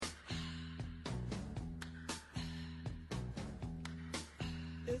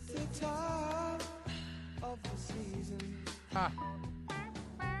time of the season. Ha.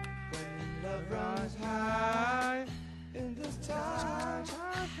 When love runs high. In this time,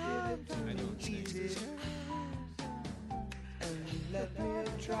 give it to me easy. And let me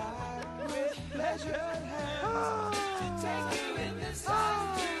try with pleasured hands to take you in the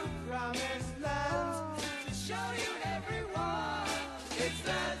sun to promised lands, to show you everyone. It's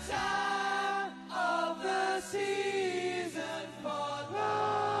the time of the season for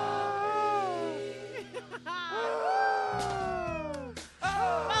love.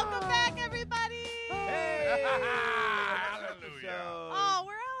 Welcome back, everybody. Hallelujah. Oh,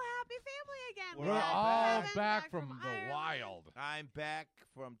 we're all happy family again. We're all back from the Ireland. wild. I'm back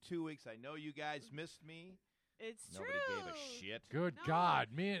from 2 weeks. I know you guys missed me. It's Nobody true. gave a shit. Good No. God.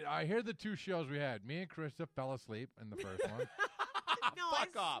 I hear the two shows we had. Me and Krista fell asleep in the first one. No, Fuck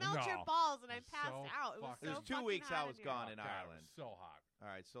I off. smelled No. your balls and I It's passed so out. It was fucking- so There's 2 fucking weeks hot I was here. gone in God, it Ireland. was so hot. All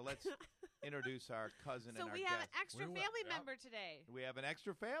right, so let's introduce our cousin So and our we have guest. an extra We were- family yeah. member today. We have an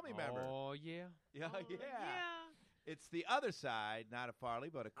extra family member. Oh, yeah. Yeah, Oh, yeah. It's the other side, not a Farley,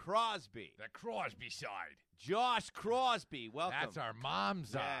 but a Crosby. The Crosby side. Josh Crosby. Welcome. That's our mom's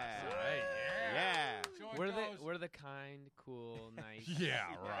side. Yeah. Yeah. So it We're goes- the kind, cool, nice,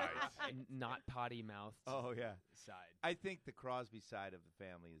 Yeah, right. not potty mouthed Oh, yeah. side. I think the Crosby side of the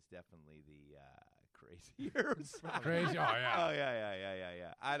family is definitely the crazier side. Crazy. Oh, yeah. Oh,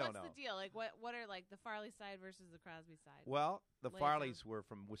 yeah. I don't know. What's the deal? Like, what are like the Farley side versus the Crosby side? Well, the Later. Farleys were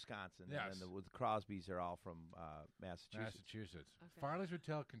from Wisconsin, Yes. and then the Crosbys are all from Massachusetts. Massachusetts. Okay. Farleys would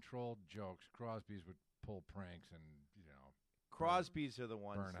tell controlled jokes. Crosby's would pull pranks and, Crosbys are the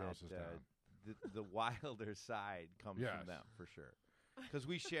ones burn that houses down. the wilder side comes Yes. from them for sure, because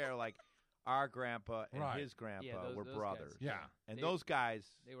we share like our grandpa and Right. his grandpa Yeah, those were guys. brothers. Yeah. and They- those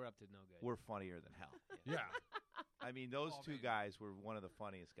guys They were up to no good. were funnier than hell. Yeah. I mean, those two guys were one of the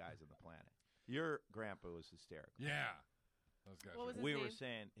funniest guys on the planet. Your grandpa was hysterical. Yeah. Those guys. What was were- his We were name?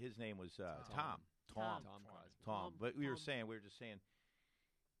 saying his name was Tom. Tom. Tom Crosby. But we were Tom. just saying.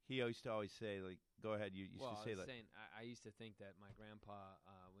 He used to always say, like, "Go ahead." You used Well, to I say was that. saying, I used to think that my grandpa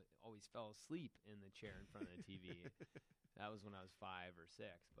always fell asleep in the chair in front of the TV. That was when I was 5 or 6,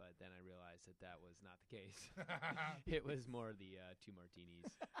 but then I realized that was not the case. It was more the 2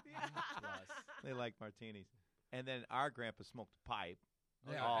 martinis plus. They like martinis. And then our grandpa smoked a pipe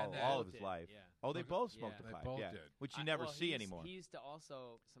Yeah, all, and then- all of Both his did, life. yeah. Oh, they both smoked Yeah. a They pipe. both yeah. did. Which you never Well, see he anymore. used to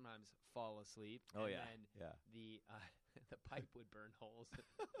also sometimes fall asleep. Oh, and yeah. then Yeah. the the pipe would burn holes.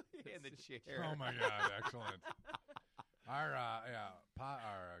 In the chair. Oh, my God. Excellent. Our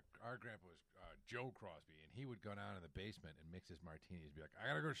grandpa was Joe Crosby, and he would go down in the basement and mix his martinis. He'd be like, I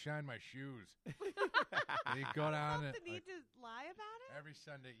got to go shine my shoes. And he'd go down Felt and, the need to lie about it? every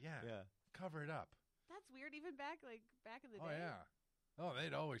Sunday. Yeah. Yeah. Cover it up. That's weird. Even back in the day. Oh, yeah. Oh,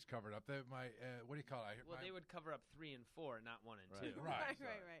 they'd always cover it up. They, my what do you call it? Well, they would cover up 3 and 4, not 1 and 2. Right.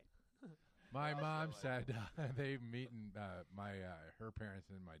 right. My mom said they meeting her parents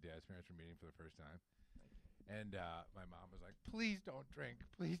and my dad's parents were meeting for the first time, and my mom was like, "Please don't drink.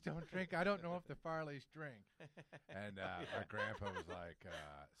 Please don't drink. I don't know if the Farleys drink." And my grandpa was like,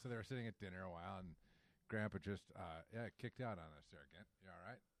 so they were sitting at dinner a while, and Grandpa just kicked out on us there again. You all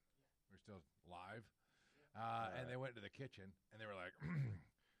right? We're still live, and they went to the kitchen, and they were like,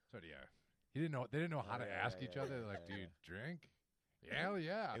 "So do you?" They didn't know how to ask each other. Like, do you drink? Hell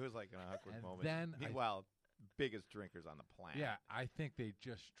yeah. It was like an awkward And moment. then Meanwhile, biggest drinkers on the planet. Yeah, I think they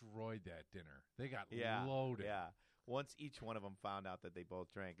just destroyed that dinner. They got Yeah. loaded. Yeah. Once each one of them found out that they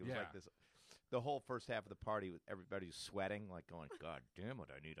both drank, it was Yeah. like this. The whole first half of the party, everybody was sweating, like going, "God damn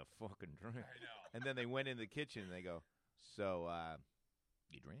it, I need a fucking drink." I know. And then they went in the kitchen and they go, "So,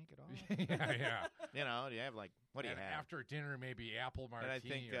 you drink at all? yeah. You know, do you have like, what do you And have?" after dinner, maybe apple And martini. I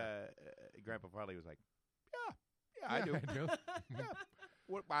think or- Grandpa Farley was like, "Yeah, I do. I do.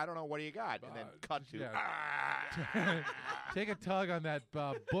 What, I don't know. What do you got?" And then cut to, Take a tug on that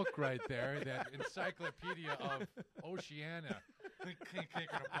book right there, that encyclopedia of Oceania. Clink, clink, clink,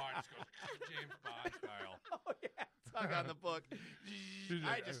 and a bar just goes James Bond style. "Oh yeah, tug on the book."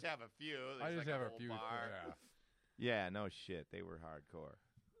 I just have a few. There's I just like have a whole few. bar. Yeah. Yeah, no shit. They were hardcore.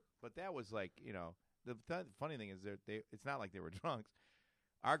 But that was like, the funny thing is it's not like they were drunks.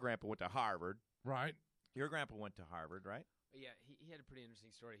 Our grandpa went to Harvard. Right. Your grandpa went to Harvard, right? Yeah, he had a pretty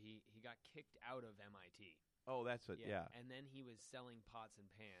interesting story. He got kicked out of MIT. Oh, that's what, yeah. And then he was selling pots and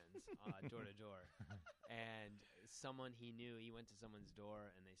pans door to door. And someone he knew, he went to someone's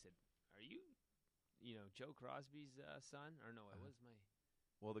door and they said, "Are you, Joe Crosby's son?" Or no, it was my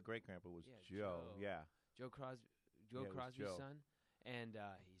Well, the great grandpa was Yeah, Joe. Joe. Yeah. Joe Yeah, it was Crosby's Joe. son. And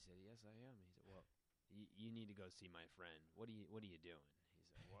he said, "Yes, I am." He said, "Well, you need to go see my friend. What are you doing?"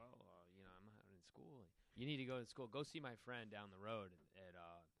 He said, well, I'm not in school. You need to go to school. Go see my friend down the road at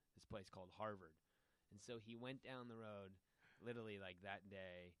this place called Harvard. And so he went down the road, literally like that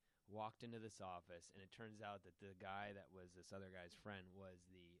day, walked into this office, and it turns out that the guy that was this other guy's friend was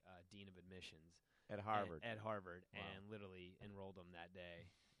the dean of admissions At Harvard. At Harvard, Wow. and literally enrolled him that day.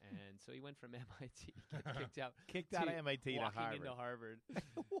 And so he went from MIT, get kicked out, Kicked out of to MIT to walking Harvard. into Harvard.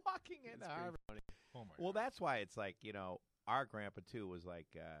 Walking It's into pretty Harvard. funny. Oh my Well, God. that's why it's like, our grandpa too was like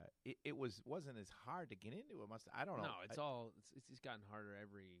it wasn't as hard to get into. It must I don't know. No, it's just gotten harder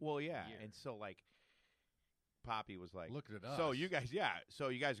every well, yeah, year. and so like Poppy was like, Look at us. so you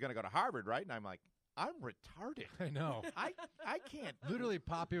guys are gonna go to Harvard, right? And I'm like, I'm retarded. I know. I can't. Literally,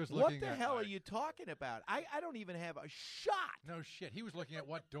 Poppy was What looking the at. hell are you talking about? I don't even have a shot. No shit. He was looking at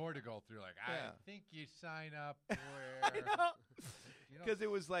what door to go through. Like, Yeah. I think you sign up where. I know. You know, Because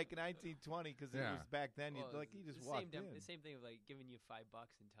it was like 1920. Because it Yeah. was back then. Well, You just the walked same in. The same thing of like giving you $5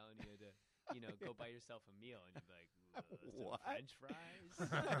 and telling you to, go buy yourself a meal, and you'd be like, some What? French fries.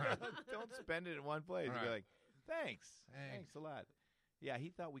 Don't spend it in one place. You'd be Right. like, thanks Thanks. a lot. Yeah, he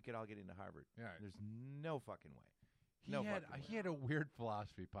thought we could all get into Harvard. Yeah. There's no fucking way. He No had fucking way. he had a weird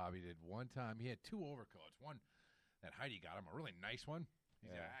philosophy. Poppy did one time. He had two overcoats. One that Heidi got him, a really nice one. He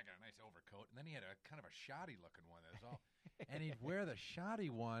said, Yeah. I got a nice overcoat, and then he had a kind of a shoddy looking one. That's all. And he'd wear the shoddy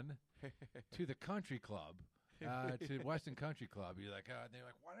one to the country club, to Weston Country Club. You're like, they're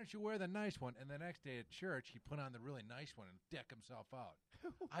like, why don't you wear the nice one? And the next day at church, he put on the really nice one and deck himself out.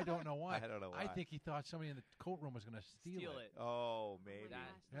 I don't know why. I don't know why. I think he thought somebody in the coat room was going to steal it. Oh, Oh my maybe.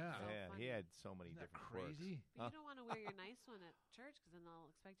 gosh, Yeah. that's so Man, funny. he had so many Isn't that different quirks. crazy? But you don't want to wear your nice one at church because then they'll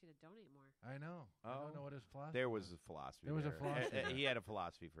expect you to donate more. I know. I Oh. don't know what his philosophy There was a philosophy. There was a there. philosophy there. He had a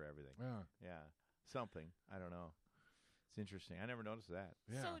philosophy for everything. Yeah. Yeah, something. I don't know. It's interesting. I never noticed that.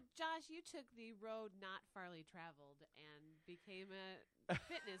 Yeah. So, Josh, you took the road not farly traveled and became a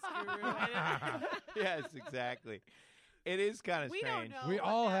fitness guru. Yes, exactly. It is kind of We don't strange. know. We what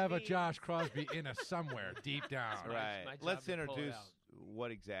all that have a means. Josh Crosby in us somewhere deep down. That's right. Right. my Let's job to pull it introduce out. what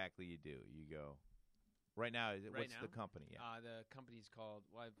exactly you do. You go right now. Right What's now? the company? Yeah. The company's called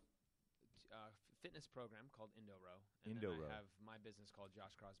fitness program called IndoRow. And IndoRow. then I have my business called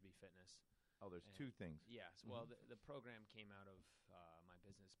Josh Crosby Fitness. Oh, there's and- two things. Yes. Well, the program came out of my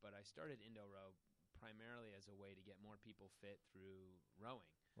business, but I started IndoRow primarily as a way to get more people fit through rowing.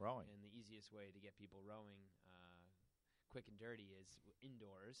 Rowing. And the easiest way to get people rowing quick and dirty is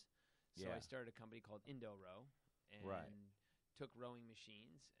indoors. So Yeah. I started a company called IndoRow and Right. took rowing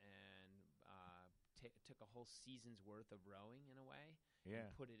machines and took a whole season's worth of rowing in a way Yeah.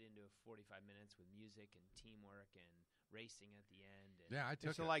 and put it into 45 minutes with music and teamwork and racing at the end. And Yeah, I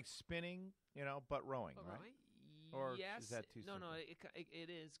took So it. like spinning, but rowing, But right? rowing? Or is yes, that too no, simple? it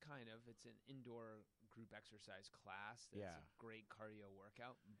is kind of. It's an indoor group exercise class. That's Yeah. a great cardio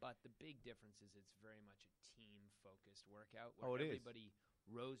workout. But the big difference is it's very much a team-focused workout where Oh, it is. everybody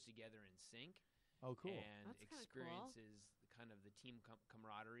rows together in sync Oh, cool. and That's kinda cool. experiences kind of the team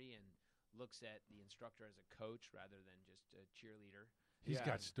camaraderie and looks at the instructor as a coach rather than just a cheerleader. He's Yeah.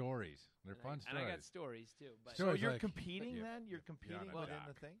 got stories. They're And fun and I got stories. stories too. But So Stories you're like- competing Yeah. then? You're competing on a within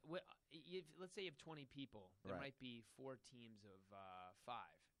the dock. thing? Well, let's say you have 20 people, there Right. might be 4 teams of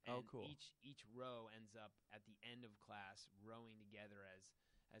 5. Oh, And cool. Each row ends up at the end of class rowing together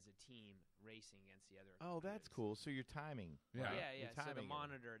as a team racing against the other. Oh, that's competitors. cool. So you're timing. Yeah. right? Yeah, You're yeah. So the timing it.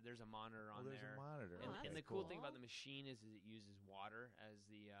 monitor, there's a monitor Oh, on there's there. a monitor. Oh, And, that's and the cool. cool thing about the machine is it uses water as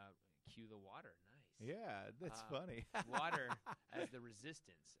the cue the water. Nice. Yeah, that's Uh, funny. Water as the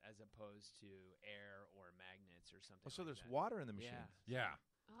resistance as opposed to air or magnets or something. Oh, so like there's that. water in the Yeah. machines. Yeah.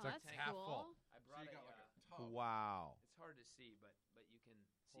 Oh, It's like that's half cool. full. I brought you a, got like a tub. Wow. it's hard to see, but you can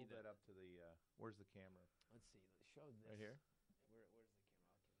see Hold the. that up to the. Where's the camera? Let's see. Show this. Right here. Where's the camera?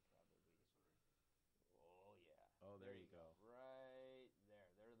 Oh yeah. Oh, there you go. Right there.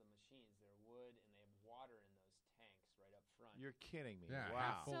 They're the machines. They're wood, and they have water in those tanks right up front. You're kidding me. Yeah, Wow.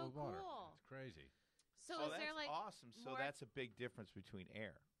 half full So of water. cool. It's crazy. So Oh, is there that's like awesome. So more- that's a big difference between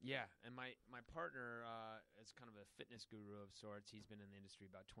air. Yeah, and my partner is kind of a fitness guru of sorts. He's been in the industry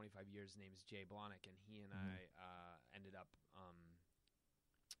about 25 years. His name is Jay Blonick, and he and I ended up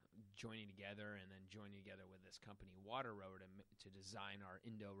joining together and then joining together with this company, Water Row, to design our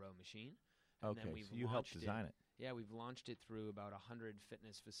IndoRow machine. And then Okay, we've so you helped launched design it. Yeah, we've launched it through about 100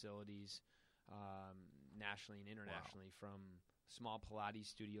 fitness facilities nationally and internationally, from small Pilates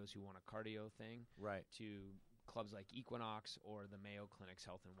studios who want a cardio thing Right. to clubs like Equinox or the Mayo Clinic's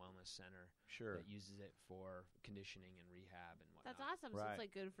Health and Wellness Center Sure. that uses it for conditioning and rehab and whatnot. That's awesome. So Right. it's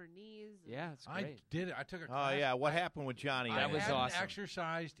like good for knees. and- Yeah, it's I great. did it. I took a Oh class. yeah, what happened with Johnny? I That was hadn't awesome.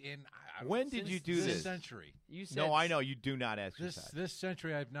 exercised in. I When did you do this this? century. You said No, I know you do not exercise. This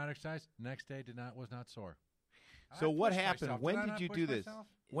century, I've not exercised. Next day, was not sore. So I what pushed happened? myself. When I did not you push do this? myself?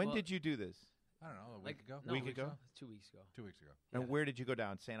 When Well- did you do this? I don't know. A like week ago. No, Week ago? 2 weeks ago. 2 weeks ago. And Yeah. where did you go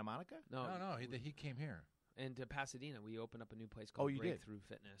down? Santa Monica? No, No, he came here. and to Pasadena, we opened up a new place Oh, called you did? Breakthrough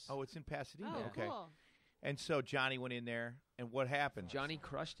Fitness. Oh, it's in Pasadena. Oh, Okay. cool. And so Johnny went in there, and what happened? Johnny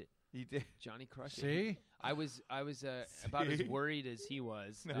crushed it. He did. Johnny crushed it. See, I was about as See? worried as he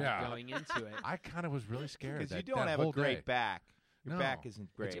was Yeah. going into it. I kind of was really scared Because you that- don't that have a whole great day. back. Your No. back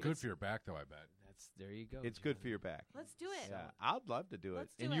isn't great. It's good for your back, though. I bet. There you go. It's good for Johnny. your back. Let's do it. Yeah, I'd love to do it.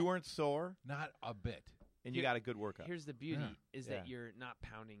 Let's do and it. you weren't sore, Not a bit. and you Here- got a good workout. Here's the beauty: Yeah. is Yeah. that you're not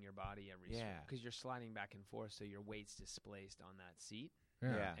pounding your body every Yeah. because you're sliding back and forth, so your weight's displaced on that seat,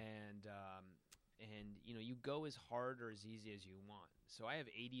 Yeah. and you go as hard or as easy as you want. So I have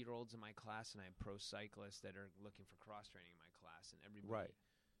 80-year-olds in my class, and I have pro cyclists that are looking for cross training in my class, and everybody Right.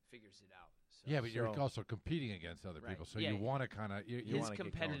 figures it out. So Yeah, but you're So- also competing against other Right. people, so Yeah, you yeah. want to kind of you His want wanna get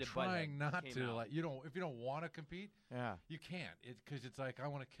going. competitive trying butthead not came to out. like if you don't want to compete, Yeah. you can't. Because it's like I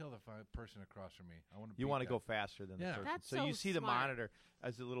want to kill the person across from me. I want to. You want to go faster than the Yeah. person. That's so so you see the smart. monitor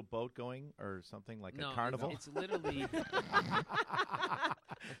as a little boat going or something like No, a carnival, It's literally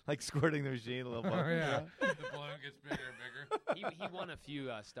like squirting the machine a little boat. Oh, yeah. The balloon gets bigger and bigger. he won a few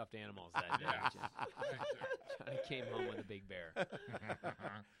stuffed animals that day. Yeah. Johnny came home with a big bear.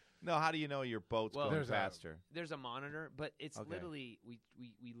 No, how do you know your boat's Well, going There's a- faster? There's a monitor, but it's Okay. literally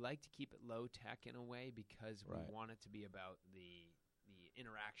we like to keep it low tech in a way because Right. we want it to be about the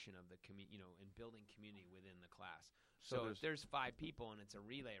interaction of the and building community within the class. So if there's 5 people and it's a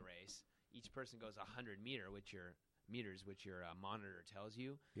relay race, each person goes 100 meters, which your monitor tells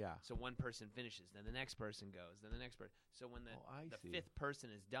you. Yeah. So one person finishes, then the next person goes, then the next person. So when the I see. 5th person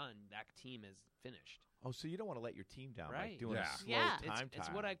is done, that team is finished. Oh, so you don't want to let your team down by Right. doing Yeah. a slow Yeah. time It's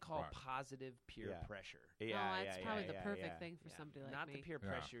what I call Right. positive peer Yeah. pressure. Yeah, oh, yeah, that's yeah, probably yeah, the perfect yeah. thing for Yeah. somebody like Not me. the peer Yeah.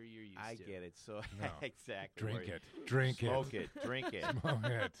 pressure you're used I to. get it. So No. exactly. Drink where it. Drink you it. Smoke it. Drink it. Smoke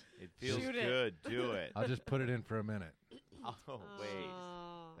it. It feels Shoot it. good. Do it. I'll just put it in for a minute. Oh wait,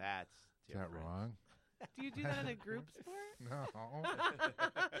 Oh. that's Is that different. wrong? Do you do that in a group sport? No.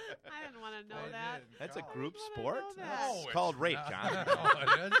 I didn't want to know that. That's a I group didn't sport. wanna know that. That's No, called it's rape, not. John. No,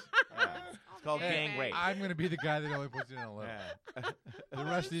 it is. Yeah. It's called Okay. gang rape. I'm going to be the guy that only puts in a little. Yeah. The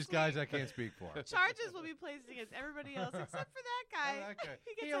rest of these guys I can't speak for. Charges will be placed against everybody else except for that guy. Oh, that guy.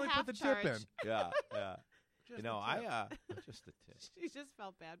 He gets He a only half put the charge. tip in. Yeah. Yeah. Just You know, the tip. just a tip. She just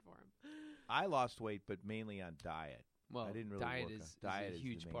felt bad for him. I lost weight, but mainly on diet. Well, I didn't really diet work on- is diet a is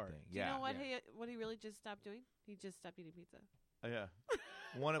huge the main part. thing. Do you Yeah. know what Yeah. what he really just stopped doing? He just stopped eating pizza. Yeah.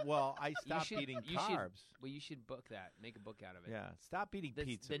 I stopped should- eating you should- carbs. Well, you should book that. Make a book out of it. Yeah. Stop eating The,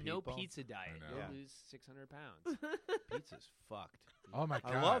 pizza. the no people. pizza diet. know. You'll Yeah. lose 600 pounds. Pizza's fucked. Oh, my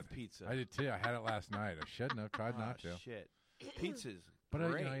God. I love pizza. I did too. I had it last night. I shouldn't have. Tried not to. Shit. Pizza's But,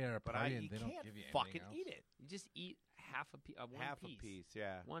 great. you're at a but party I, and you they don't can't give you anything fucking else. eat it. You just eat one Half piece. a piece,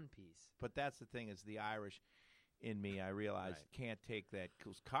 yeah. One piece. But that's the thing is the Irish in me, I realize, Right. can't take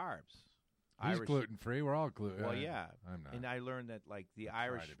those carbs. He's Irish, gluten free. We're all gluten. Well, yeah. I'm not. And I learned that, like, the I try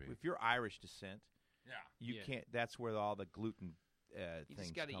Irish, to be. if you're Irish descent, yeah. you Yeah. can't, that's where all the gluten You things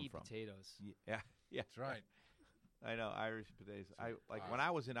just got to come eat from. potatoes. Yeah. Yeah. That's right. I know, Irish potatoes. I like when awesome.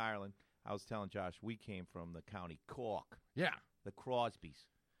 I was in Ireland, I was telling Josh, we came from the county Cork, Yeah. the Crosbys.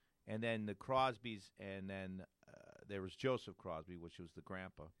 And then the Crosbys, and then there was Joseph Crosby, which was the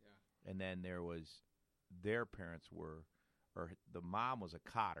grandpa. Yeah. And then there was, their parents were, or the mom was a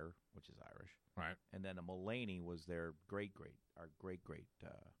Cotter, which is Irish. Right. And then a Mulaney was their our great.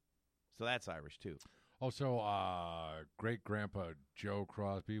 So that's Irish, too. Also, great grandpa Joe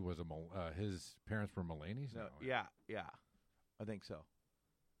Crosby was his parents were Mulaney's. No, No, yeah. I think so.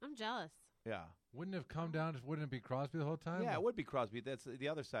 I'm jealous. Yeah. Wouldn't it have come down? Wouldn't it be Crosby the whole time? Yeah, it would be Crosby. That's the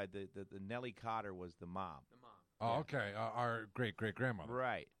other side. The Nellie Cotter was the mom. The mom. Oh, Yeah. okay. Our great grandmother.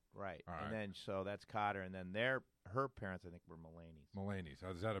 Right. All right. And then so that's Cotter, and then her parents I think were Mulaney's. Mulaney. So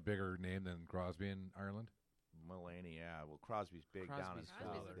is that a bigger name than Crosby in Ireland? Mulaney, yeah. Well, Crosby's big down in Crosby's south.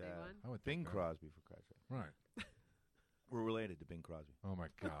 Crosby's a father. big Yeah. one. I would Bing think that. Crosby, for Christ's sake. Right. We're related to Bing Crosby. Oh my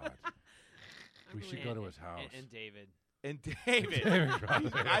God. I'm We should go to related. his house. And David. And David. David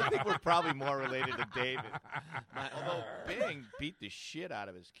Crosby. I think we're probably more related to David. Although Bing beat the shit out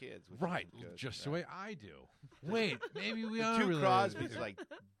of his kids. which Right. isn't good. Just the Yeah. way I do. Wait, maybe we The are two related. Crosbys, like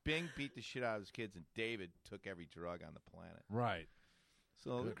Bing beat the shit out of his kids, and David took every drug on the planet. Right.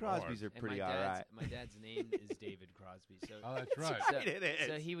 So the Good Crosbys Lord. are And pretty my all dad's, right. my dad's name is David Crosby. So Oh, that's right. So, Right, it is.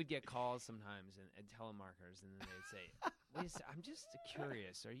 so he would get calls sometimes and telemarketers, and then they'd say, "Wait a sec, I'm just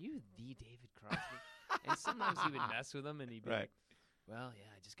curious. Are you the David Crosby?" And sometimes he would mess with them, and he'd be Right. like, Well, yeah,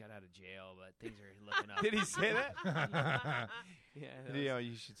 I just got out of jail, but things are looking up. Did he say that? Yeah.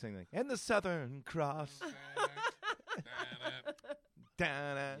 You should sing like, and the Southern Cross.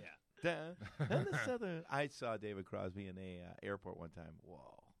 Da-na, Yeah. da, and the Southern. I saw David Crosby in a airport one time.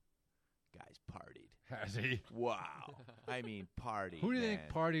 Whoa, guy's partied. Has he? Wow, I mean partied. Who do you think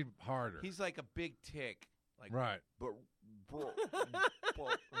man. partied harder? He's like a big tick. Like right. But, you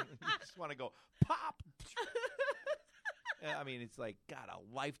just want to go pop. I mean, it's like God,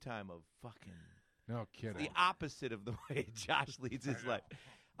 a lifetime of fucking. No kidding. The opposite of the way Josh leads his life.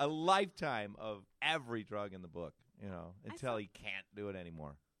 A lifetime of every drug in the book, until he can't do it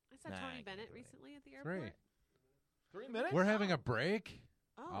anymore. I saw Nah, I Tony can't Bennett do it. recently at the 3. airport. 3 minutes? We're having a break?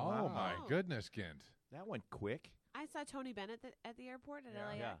 Oh, my wow. goodness, Kent. That went quick. I saw Tony Bennett at the airport at Yeah.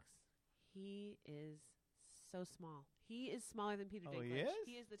 LAX. Yeah. He is so small. He is smaller than Peter Oh, Dinklage. he is?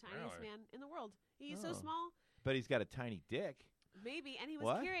 He is the tiniest Really? man in the world. He is so Oh. small. But he's got a tiny dick. Maybe, and he was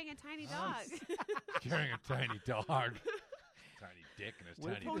What? carrying a tiny dog. Carrying a tiny dog. Tiny dick and his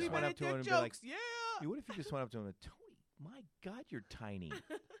What if tiny you dog. just went up to him and be like, yeah. what if you just went up to him and, Tony, my God, you're tiny.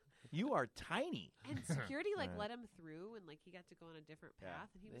 You are tiny. And security Right. let him through, and he got to go on a different Yeah. path,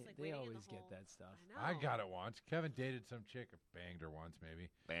 and he was They waiting in always the get whole. that stuff. I know. I got it once. Kevin dated some chick, or banged her once maybe.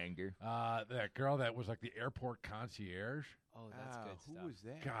 Banger. That girl that was like the airport concierge. Oh, that's good Who stuff. was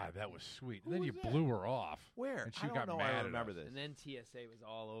that? God, that was sweet. Who And then you was that? blew her off. Where? And she I don't got know. mad I at remember us. this. And then TSA was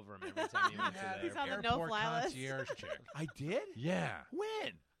all over him every time he went to had the He's on the airport. no airport fly list. concierge chick. I did? Yeah. When?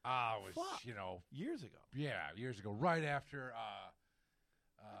 It was, Fuck. Years ago. years ago, right after.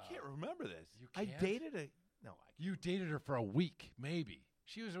 I can't remember this. you I can't? dated a. No, You dated her for a week, maybe.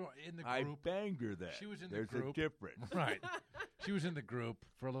 She was in the I group. banged her then. She was in the There's group. a difference. Right. She was in the group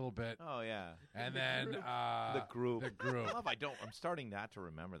for a little bit. Oh yeah. And then The group. The group. Love, I'm starting not to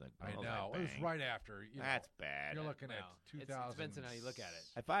remember the I girls know. It was banged. right after. You know, That's bad. You're looking Well, at it 2000. depends on how you look at it.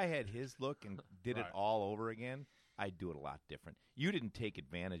 If I had his look and did it Right. all over again, I'd do it a lot different. You didn't take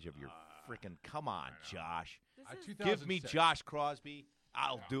advantage of your freaking. Come on, I know. Josh. This is 2007. Give me Josh Crosby.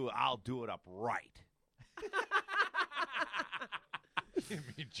 I'll do it. I'll do it up right. Give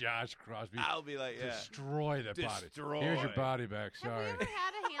me Josh Crosby. I'll be like, yeah. Destroy the body. Destroy. Here's your body back. Have Sorry. we ever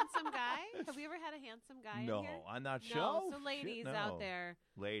had a handsome guy? Have we ever had a handsome guy No, in here? on that No. show. So Shit, ladies no. out there,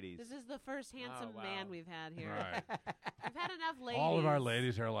 Ladies. this is the first handsome wow. man we've had here. Right. We've had enough ladies. All of our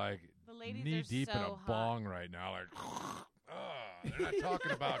ladies are like The ladies knee are deep so in a hot. bong right now. Like, they're not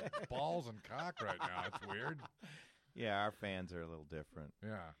talking about balls and cock right now. It's weird. Yeah, our fans are a little different.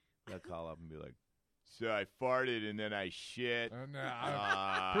 Yeah. They'll call up and be like, "So I farted and then I shit." And,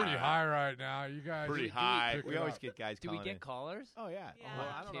 I'm pretty high right now. You guys. Pretty do high. pick We it always up. get guys Do we calling in. get callers? Oh yeah. Yeah. Well,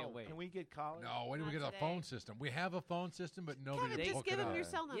 I don't Can't know. wait. Can we get callers? No, when do we Not get a today. phone system? We have a phone system, but nobody Kevin, to just hook give it him up. your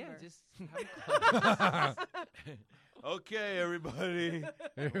cell number. Yeah, just have Okay, everybody.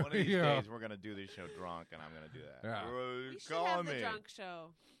 Here One of we these go. days we're gonna do this show drunk, and I'm gonna do that. Yeah. We should Call have me. the drunk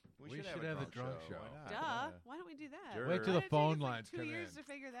show. We should have the drunk show. Why Duh. not? Why don't we do that? Sure. Wait till Why the did it take phone us like lines 2 come years in. to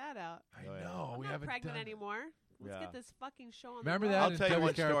figure that out. I Oh, yeah. know. I'm we not haven't pregnant done anymore. Let's Yeah. get this fucking show on Remember the that road. I'll in tell you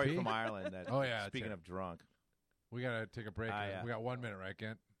one WKRP? story from Ireland. That Oh, yeah, Speaking it's of drunk. We got to take a break. Yeah. We got 1 minute, right,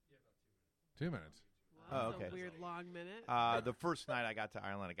 Kent? 2 minutes. Wow, Oh, that's a okay. weird long minute. The first night I got to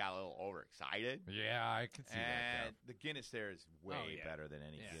Ireland, I got a little overexcited. Yeah, I can see that. And the Guinness there is way Oh, yeah. better than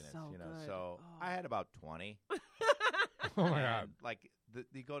any Yeah. Guinness, So you know. good. So Oh. I had about 20. Kev. Oh, my God. And, like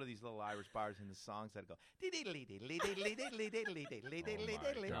you go to these little Irish bars and the songs that go. Oh,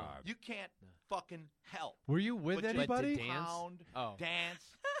 my God. You can't fucking help. Were you with But you- anybody? But to dance? Pound, Oh.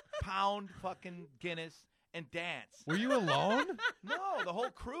 dance, pound fucking Guinness, and dance. Were you alone? No, the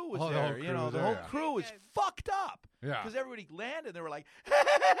whole crew was Oh, the there. whole You crew know, was the there, whole yeah. crew was Okay, good. fucked up. Yeah. Because everybody landed, they were like,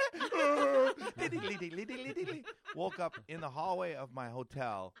 woke up in the hallway of my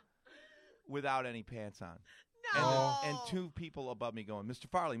hotel without any pants on. And, no. and two people above me going, Mr.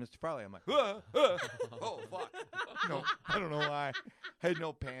 Farley, Mr. Farley. I'm like, oh, fuck. No, I don't know why. I had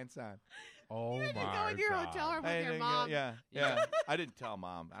no pants on. Oh, You had to my go in your God. hotel room I with your didn't mom. yeah. I didn't tell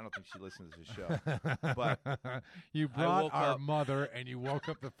Mom. I don't think she listens to the show. But you I brought woke our up- mother, and you woke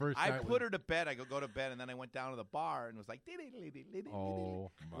up the first I night. put her to bed. I go to bed, and then I went down to the bar and was like, Oh,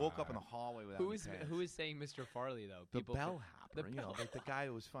 my. woke up in the hallway without any pants. Who is saying Mr. Farley though? The People bellhopper, the you know, bell- like the guy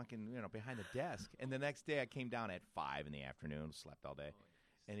who was fucking, behind the desk. And the next day, I came down at 5 in the afternoon, slept all day,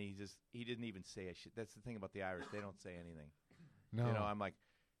 and he didn't even say a shit. That's the thing about the Irish; they don't say anything. No. You know, I'm like,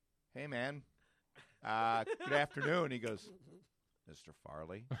 hey man, good afternoon. He goes, Mr.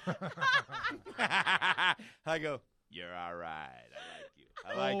 Farley. I go, you're all right.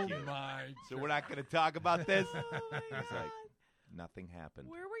 I like you. Oh, my. So we're not going to talk about this. Oh my He's God. like, nothing happened.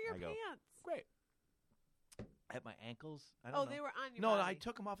 Where were your I go, pants? Great. At my ankles. I don't know. They were on your No, body. I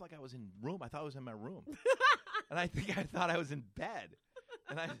took them off like I was in room. I thought I was in my room. And I thought I was in bed.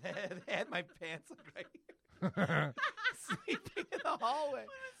 And I had my pants like right here, sleeping in the hallway.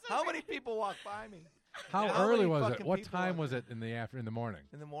 How many people walk by me? How How early many was it? fucking What people time are- was it in the morning?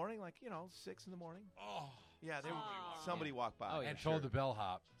 In the morning, like 6 in the morning. Oh, Yeah, Oh. somebody walked by. Oh, yeah, and sure. told the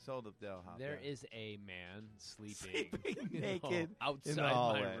bellhop. Sold the hop. There yeah. is a man sleeping, Sleeping you know, naked outside in the my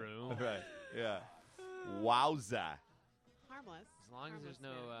hallway. room. Right. Yeah. Wowza. Harmless. As long as there's no,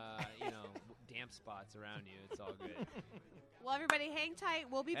 man. damp spots around you, it's all good. Well, everybody, hang tight.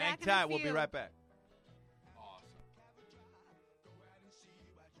 We'll be Hang back in tight. a We'll few. be right back.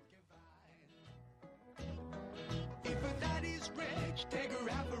 If a daddy's rich, take her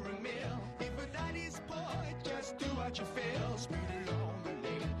out for a meal. If a daddy's poor, just do what you feel. Speed along the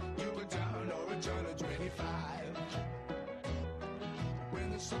lane, you go down or a turn of 25.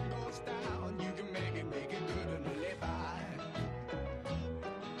 When the sun goes down, you can make it good and live by.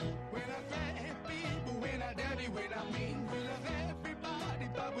 We're not bad people, we're not dirty, we're not mean. We love everybody,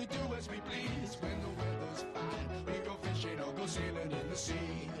 but we do as we please. When the weather's fine, we go fishing or go sailing in the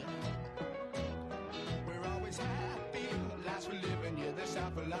sea. We're always happy, lives we're living, yeah, that's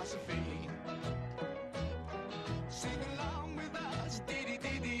our philosophy. Sing along with us,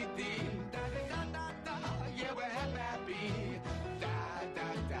 dee-dee-dee-dee-dee, da-da-da-da-da, yeah, we're happy,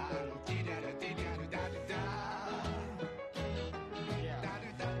 da-da-da, dee-da-da-dee-da-da-da-da.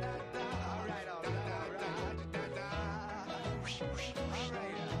 Da-da-da-da-da, all right, da-da-da-da-da-da. All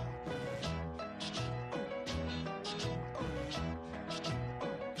right.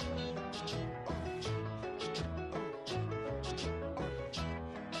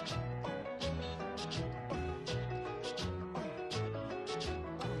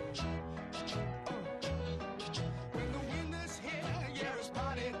 When the winter's here, yeah, it's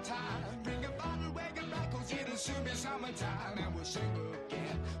party time. Bring a bottle, wake it back, 'cause it'll soon be summertime. And we'll sing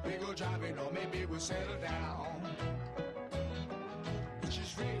again. We go driving, or maybe we'll settle down. If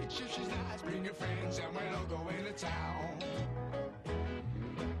she's rich, if she's nice, bring your friends, and we'll all go into town.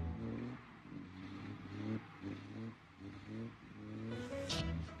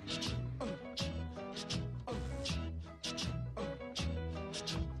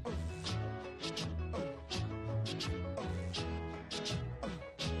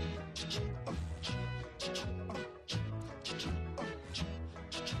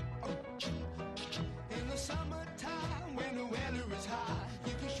 In the summertime, when the weather is high,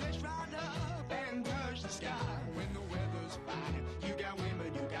 you can stretch right up and touch the sky. When the weather's fine, you got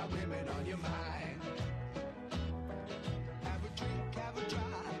women on your mind. Have a drink, have a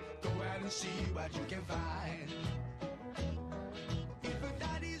drive, go out and see what you can find. If a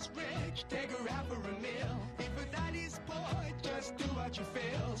daddy's rich, take her out for a meal. If a daddy's poor, just do what you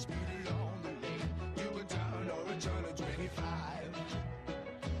feel. Speed along the lane, you go down or a turn of 25.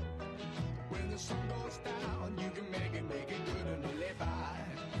 When the sun goes down, you can make it good and live by.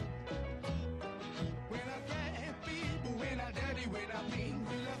 We're not bad people, we're not dirty, we're not mean.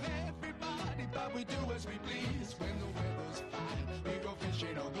 We love everybody, but we do as we please. When the weather's fine, we go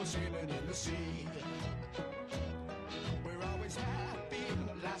fishing or go sailing in the sea. We're always happy,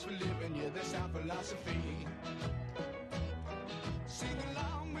 lives we're living, yeah, that's our philosophy. Sing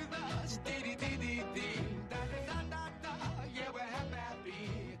along with us, dee-dee-dee-dee-dee, da-da-da-da-da, yeah, we're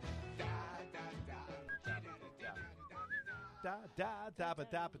happy.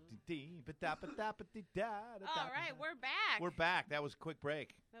 All right, we're back. We're back. That was a quick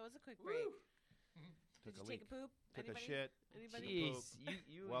break. That was a quick break. Did you take a poop? Took Anybody? a shit. Anybody? Jeez,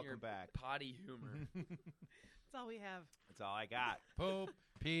 you and Welcome your back. potty humor. That's all we have. That's all I got. Poop,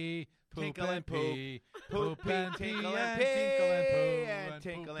 pee, poop Tinkle and and poop. pee, Poop, poop and pee, tinkle and and tinkle and poo, and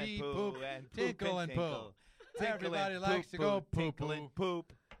tinkle and pee, poo, poop, and poop tinkle and and poo. tinkle. Tinkle Everybody and likes poop, to go poop, poo tinkle poo. and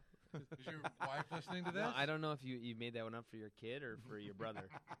poop. Is your wife listening to this? No, I don't know if you made that one up for your kid or for your brother.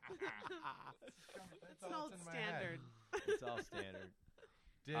 It's an old standard. It's all standard.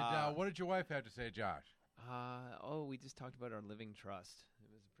 Did what did your wife have to say, Josh? We just talked about our living trust. It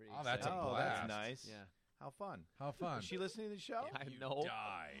was pretty. Oh, that's a exciting. Oh, blast. that's nice. Yeah. How fun. How fun! Is she listening to the show? I You know.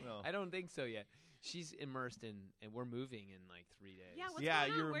 die. No. I don't think so yet. She's immersed in, and we're moving in like 3 days. Yeah, what's Yeah,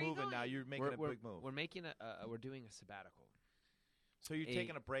 going on? you're Where are you moving now. going? You're making a big move. We're making we're doing a sabbatical, So you're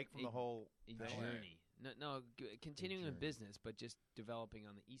taking a break from a- the whole a thing? journey. No, continuing in journey. business, but just developing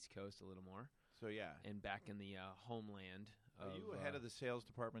on the East Coast a little more, So yeah. and back in the homeland. Are you ahead of the sales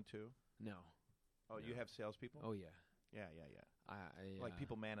department too? No. Oh, you No. have salespeople? Oh yeah. Yeah. I Like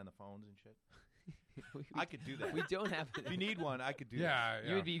people manning the phones and shit. we, I could do that. we don't have. If you need one, I could do Yeah,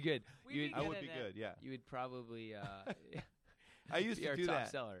 You would be good. We'd You be that. I good would at be it. good. Yeah. You would probably. I used Be to our do top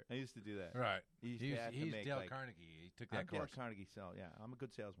that. seller. I used to do that. Right. You used He's, to have to he's make Dale like, Carnegie. He took I'm that Dale course. Carnegie sell. Yeah, I'm a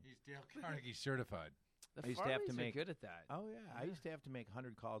good salesman. He's Dale Carnegie certified. The I used to have to Farleys are make- good at that. Oh yeah. I used to have to make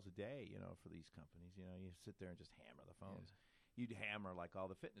 100 calls a day, for these companies. You sit there and just hammer the phones. You'd hammer like all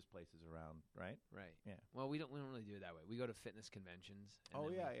the fitness places around, right? Right. Yeah. Well, we don't really do it that way. We go to fitness conventions. And Oh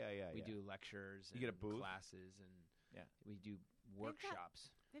then yeah. We do lectures. You get a and booth? classes and Yeah. we do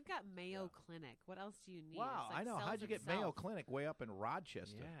workshops. They've got Mayo Clinic. What else do you need? Wow, It's like I know. sells How'd you get Mayo itself. Clinic way up in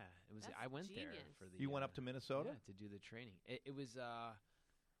Rochester? Yeah, it was. That's I went there genius. for the. You went up to Minnesota? Yeah, to do the training. It was.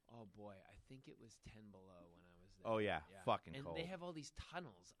 Oh boy, I think it was 10 below when I was there. Oh yeah, fucking and cold. they have all these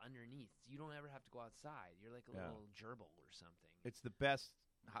tunnels underneath. You don't ever have to go outside. You're like a Yeah. little gerbil or something. It's the best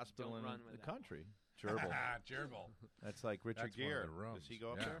hospital Don't in run the with that country. Gerbil. Gerbil. That's like Richard That's one of Gere. the rooms. Does he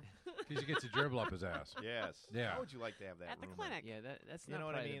go up Yeah. there? Because he gets a gerbil up his ass. Yes. Yeah. How would you like to have that At the rumor? clinic. Yeah, that's You not know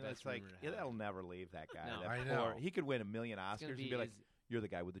what I probably mean? the It's best like rumor to have. that'll never leave that guy. No. That I poor- know. He could win $1 million It's Oscars gonna and be be like, his- "You're the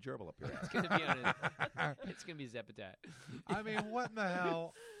guy with the gerbil up your It's ass." gonna be on his. It's gonna be his epitaph. I mean, what in the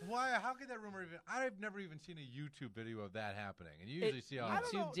hell? Why? How could that rumor even? I've never even seen a YouTube video of that happening. And you usually see all I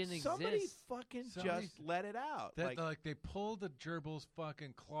don't YouTube know. didn't Somebody exist. fucking Somebody's- just let it out. that Like, they pulled the gerbil's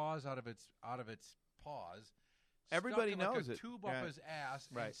fucking claws out of its paws. Everybody stuck knows a it. tube Yeah. up his ass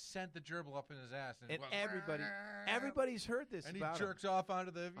Right. and sent the gerbil up in his ass. And, and went, everybody's heard this and he about him. jerks off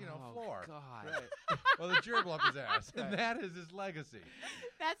onto the Oh, floor. God. Right. Well, the gerbil up his ass, Right. and that is his legacy.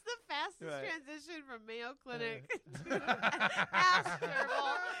 That's the fastest Right. transition from Mayo Clinic to ass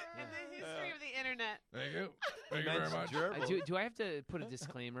gerbil in the history of the internet. Thank you. Thank you very Mention much. gerbil. Do I have to put a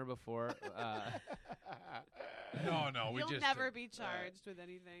disclaimer before? No, we You'll just never be charged with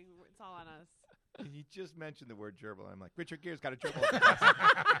anything. It's all on us. He just mentioned the word gerbil. I'm like, Richard Gere's got a gerbil. up his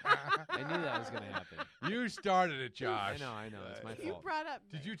ass. I knew that was going to happen. You started it, Josh. I know. It's my You fault. brought up.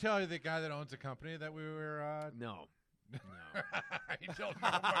 Did you tell the guy that owns the company that we were? No. He told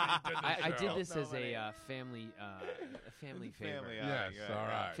nobody he did the I show. did this as Nobody. a family favor. Family Yes, outing, yeah, all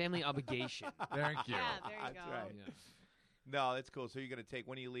yeah. right. Family obligation. Thank you. Yeah, there you That's go. right. Yeah. No, that's cool. So you're gonna take.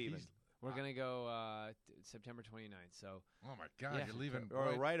 When are you leaving? We're going to go September 29th. So, Oh my God, Yeah. you're leaving.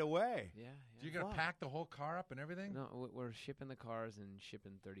 Or right away. yeah. You're gonna Wow. pack the whole car up and everything? No, we're shipping the cars and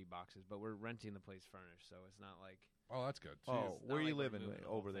shipping 30 boxes, but we're renting the place furnished, so it's not like Oh, that's good. So Oh, It's where are not you like we're living moving the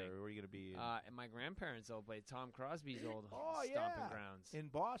whole over there? thing. Where are you gonna be? at my grandparents' old place, Tom Crosby's old Oh, stomping yeah. grounds. in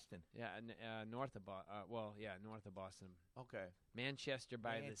Boston. Yeah, north of north of Boston, Okay. Manchester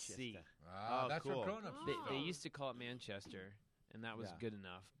by the Manchester. sea. Ah, Oh, that's cool. where grown-ups Oh. They go. used to call it Manchester, and that was Yeah. good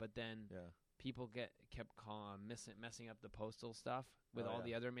enough. But then Yeah. people kept calling messing up the postal stuff with Oh, all yeah.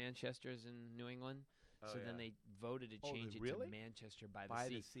 the other Manchesters in New England. Oh, So yeah. then they voted to Oh, change it really? to Manchester by By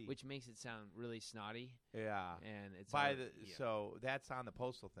the the sea, sea. which makes it sound really snotty. Yeah. And it's By all- the yeah. so that's on the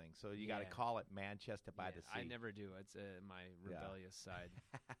postal thing. So you got to Yeah. call it Manchester by Yeah, the sea. I never do. It's my rebellious side.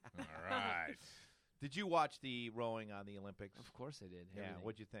 All right. Did you watch the rowing on the Olympics? Of course I did. Yeah. Everything.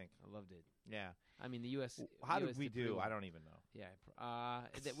 What'd you think? I loved it. Yeah. I mean, the U.S. How US did we do? pretty well. I don't even know. Yeah,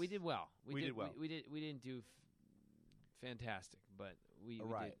 we did well. We did well. We didn't do fantastic, but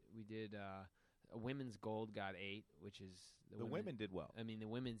Right. we did. A women's gold got 8, which is The women did well. I mean, the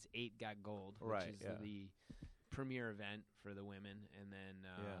women's 8 got gold, Right, which is yeah. the premier event for the women, and then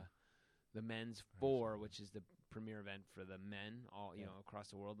Yeah. the men's 4, which is the premier event for the men, all Yeah. across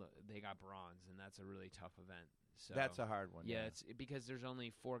the world. They got bronze, and that's a really tough event. So That's a hard one. yeah, it's because there's only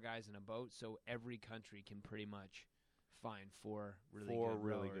 4 guys in a boat, so every country can pretty much find 4 really four good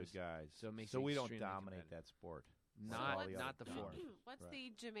really rowers. good guys. So it makes so it we don't extremely dominate competitive. that sport. Not all the not other the 4. What's Right. the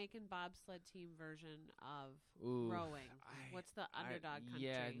Jamaican bobsled team version of Ooh, rowing? What's the I- underdog country?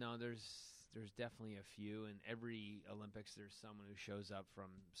 Yeah, no, there's definitely a few, and every Olympics there's someone who shows up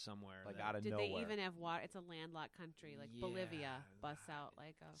from somewhere. Like that- out of Did nowhere. they even have water? It's a landlocked country, like Bolivia Yeah. busts out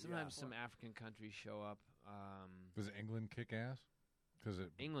like a. Sometimes Yeah. some African countries show up. Does England kick ass? Because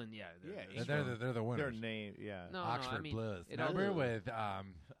England, yeah, Yeah, they're they're strong. the Their winners. name, yeah. No, Oxford I mean, Blues. it Remember all- with Rob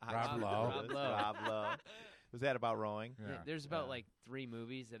Lowe? Rob Lowe. Rob Lowe. Was that about rowing? Yeah. There's about Yeah. like 3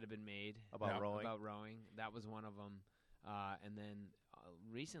 movies that have been made About Yeah. rowing? about rowing. That was one of them. And then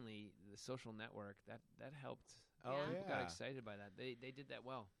recently, the Social Network that helped. Oh, Yeah. People got yeah. excited by that. They did that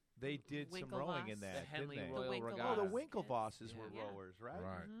well. They did some rowing in Winklevoss. that, The Henley didn't they? Royal Winklevoss. Regatta. Oh, the Winklevoss. Winklevosses Yeah. were Yeah. rowers, right?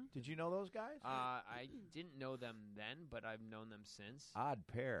 Right. Mhm. Did you know those guys? I didn't know them then, but I've known them since. Odd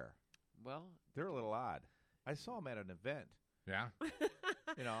pair. Well, They're a little odd. I saw them at an event. Yeah.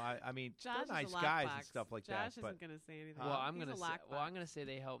 I mean, Josh they're is a nice guys lockbox. and stuff like Josh that. But isn't going to say anything. well, I'm He's gonna a say, lockbox. I'm gonna say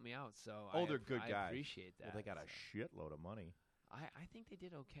they helped me out. So they're good I guys. appreciate that. well, they got a so. shitload of money. I think they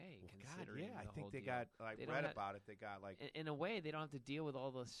did okay. Well, God, considering yeah, I the think whole they deal. got. I They don't read have- about it. They got like In a way, they don't have to deal with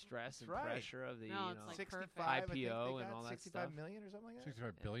all the stress That's and right. pressure of the No, you it's know. like 65 perfect. I think they IPO got and all that 65 stuff. million or something like that.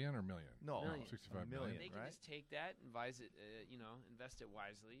 65 billion or million? No, Million. 65 a million, They can right? just take that, advise it, invest it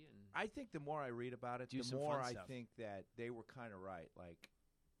wisely, and I think the more I read about it, Do the some more fun I stuff. think that they were kind of right. Like,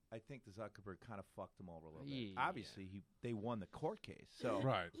 I think the Zuckerberg kind of fucked them over a little bit. Yeah. Obviously, they won the court case. So,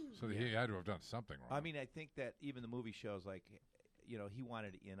 Right. So he had to have done something wrong. I mean, I think that even the movie shows like, he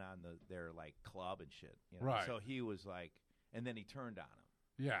wanted in on their like club and shit. Right. So he was like, and then he turned on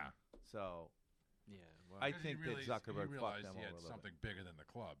him. yeah. So yeah. Well, I 'Cause think he that realized, Zuckerberg he fucked realized them he over had a little something bigger than the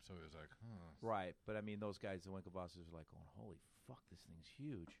club, so he was like, huh. right. But I mean, those guys, the Winklevosses, are like going, "Holy fuck, this thing's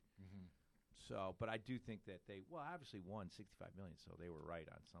huge." Mm-hmm. So, but I do think that they obviously won 65 million, so they were right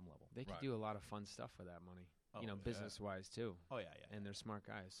on some level. they could Right. do a lot of fun stuff with that money. Oh, yeah. Business wise too. Oh yeah. And they're smart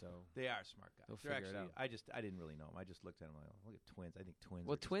guys, so. They are smart guys. They'll They're figure it actually. out. I didn't really know them. I just looked at them like, look at twins. I think twins.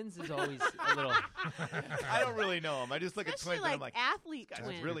 Well, are just- twins is always a little. I don't really know them. I just look at Especially twins and I'm like, athlete guys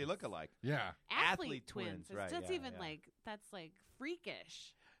twins. really look alike. Yeah. athlete Athlete twins, twins. right, That's yeah, even yeah. like that's like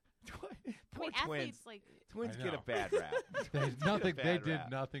freakish. Poor I mean, twins. athletes like Twins I get a know. bad rap. They, Twins get a they bad did rap.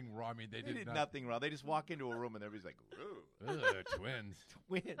 nothing wrong. I mean, They did nothing wrong. They just walk into a room and everybody's like, "Ooh, Ugh, twins.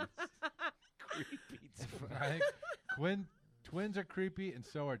 twins, creepy twins." I think twins are creepy, and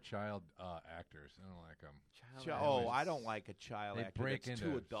so are child actors. I don't like them. Oh, I don't like a child They actor break that's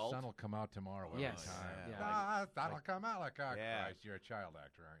into too adult. Sun will come out tomorrow every Yes. time. Yeah. That'll come out like, oh, Yeah. Christ, you're a child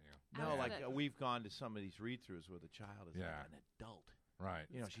actor, aren't you? No, I like was we've gone to some of these read-throughs where the child is Yeah. like an adult. Right.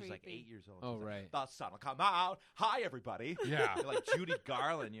 It's She's like creepy. 8 years old. Oh, She's like, right. the sun will come out. Hi, everybody. Yeah. You're like Judy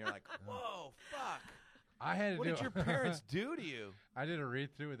Garland. You're like, whoa, fuck. I had to What do did your parents do to you? I did a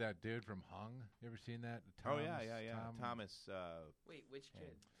read through with that dude from Hung. You ever seen that? Tom's, Thomas. Wait, which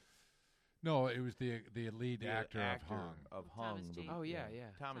kid? No, it was the lead the actor of Hung. of Thomas Hung. Jane. Oh yeah.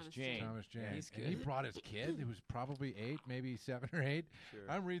 Thomas Thomas Jane. Jane. Thomas Jane. Yeah, he's And he good. brought his kid, who was probably 8, maybe 7 or 8. Sure.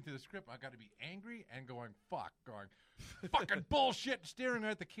 I'm reading through the script. I got to be angry and going, fucking bullshit, staring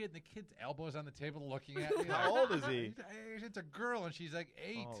at the kid. And the kid's elbows on the table looking at me. How old is he? It's a girl, and she's like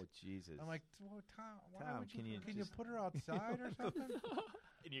 8. Oh, Jesus. I'm like, well, Tom, why Tom, would can you you just- put her outside or something?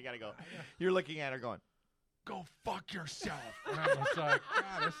 and you got to go. You're looking at her going, Go fuck yourself. And I was like,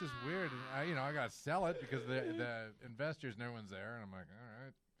 God, this is weird. And I got to sell it because the investors, no one's there. And I'm like, all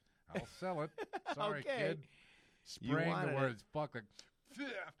right, I'll sell it. Sorry, Okay. kid. You Spraying wanted the it. words fuck like,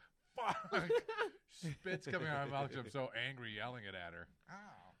 fuck. Spit's coming out of my mouth 'cause I'm so angry yelling it at her. Ow.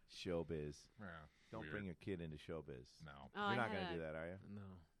 showbiz. Yeah, Don't weird. bring your kid into showbiz. No. Oh, You're I not had going to a- do that, are you? No.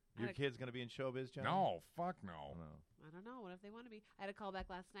 Your had a- kid's going to be in showbiz, John? No, fuck no. No. I don't know. What if they want to be? I had a call back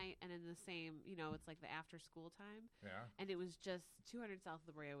last night, and in the same, it's like the after school time, Yeah. and it was just 200 South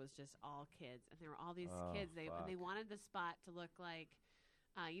La Brea was just all kids, and there were all these Oh, kids. And they fuck. wanted the spot to look like,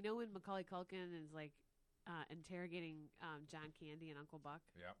 when Macaulay Culkin is like interrogating John Candy and Uncle Buck.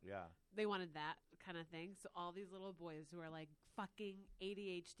 Yep. Yeah. They wanted that kind of thing. So all these little boys who are like fucking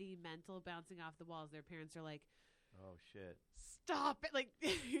ADHD, mental, bouncing off the walls. Their parents are like, Oh, shit. "Stop it! Like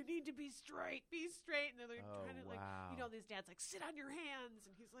you need to be straight, and they're Oh, trying to wow. this dad's like, sit on your hands,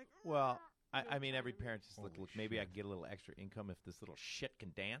 and he's like, Well, You know, I mean, every trying to- parent just look, Holy maybe I shit. can get a little extra income if this little shit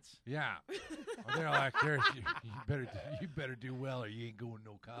can dance. Yeah. Well, they're like, you better do well or you ain't going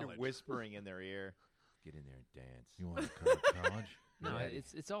no college. You're whispering in their ear, get in there and dance. You want to go to college? No, Yeah.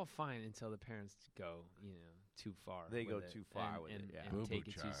 it's all fine until the parents go, too far. They go with it too far and, with it, and, yeah. and Boo-boo take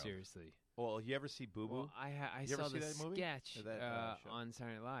it child. too seriously. Well, you ever see Boo Boo? Well, I You ever saw see the that movie? sketch Or that, show? on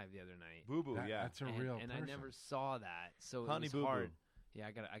Saturday Night Live the other night. Boo Boo, yeah. That's a and, real and person. I never saw that, so Honey it Boo was Boo. hard. Yeah,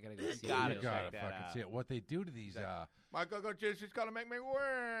 I gotta go see gotta it. You check gotta that fucking out. see it. What they do to these, My Coco Cheese is gonna make me work.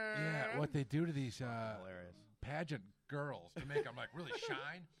 yeah, what they do to these Hilarious. pageant girls to make them like really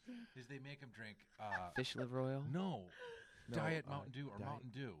shine is they make them drink Fish liver oil. no, No, Diet Mountain Dew or Diet- Mountain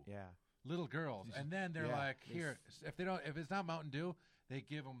Dew. Yeah. Little girls, and then they're Yeah. like, here, if it's not Mountain Dew, they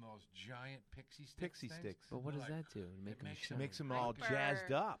give them those giant pixie sticks. Pixie things. sticks. But what They're does like that do? To make them makes shine? them- Makes them all Hyper.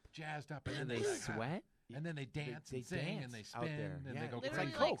 jazzed up. jazzed up, and And then they like, sweat. and then they dance they and sing and they dance out spin there. and Yeah. they go literally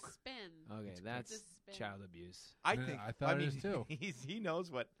like crazy. Coke. spin. Okay, It's that's just spin. child abuse. I Yeah, think. I thought it mean, was too. He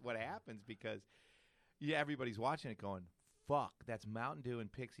knows what happens because, everybody's watching it going, "Fuck, that's Mountain Dew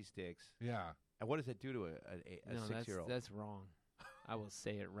and Pixie Sticks." Yeah, And what does that do to a No, 6-year-old? that's wrong. I will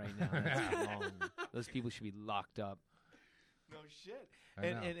say it right now. That's wrong. Those people should be locked up. No shit. I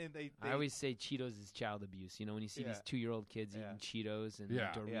know. And they I always say Cheetos is child abuse. You know, when you see Yeah. these 2-year-old kids Yeah. eating Cheetos and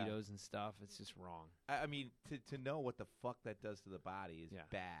Yeah. Doritos and stuff, it's just wrong. I mean, to know what the fuck that does to the body is Yeah.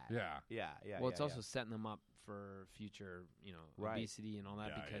 bad. Yeah. Yeah. Well, it's yeah, also setting them up for future, Right. obesity and all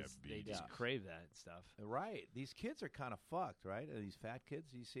that because they just Diabetes. crave that stuff. yeah. Right. These kids are kind of fucked, right? These fat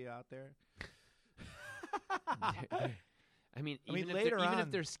kids you see out there. I mean, I mean, even later if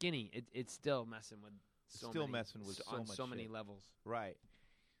on- they're skinny, it's still messing with Still messing with so on much so many shit. levels. Right.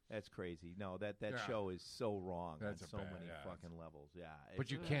 That's crazy. No, that Yeah. show is so wrong That's on a so bad- many yeah, fucking levels. Yeah. But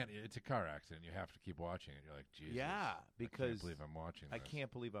you It's- can't. It's a car accident. You have to keep watching it. You're like, Jesus. Yeah, I because can't believe I'm watching this. I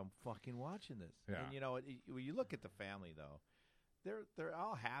can't believe I'm fucking watching this. Yeah. And you know, when you look at the family though, they're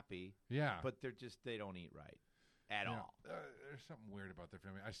all happy, Yeah. but they don't eat right at Yeah. all. There's something weird about their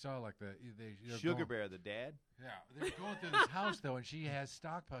family. I saw like they're Sugar going, Bear, the dad. Yeah, they're going through this house though, and she has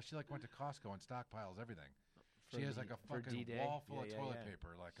stockpiles. She like went to Costco and stockpiles everything. For She has D- like a for fucking D-Day? wall full Yeah, of yeah, toilet yeah.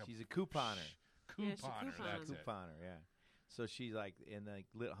 paper, like She's a couponer. Yeah, she couponer. coupons. That's it. Couponer, yeah. So she's like, and the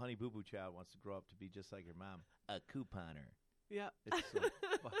little Honey Boo Boo child wants to grow up to be just like her mom, a couponer. Yep. It's so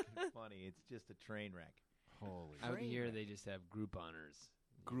fucking funny. It's just a train wreck. Holy. Out Train here, wreck. they just have Grouponers.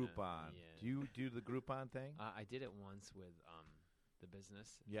 you know? Groupon. Yeah. Do you do the Groupon thing? I did it once with the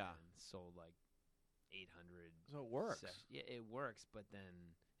business. Yeah. And sold like 800. So it works. Yeah, it works, but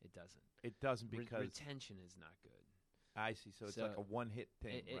then it doesn't. It doesn't Re- because retention is not good. I see. So it's So like a one-hit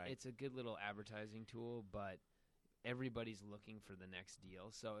thing, right? It's a good little advertising tool, but everybody's looking for the next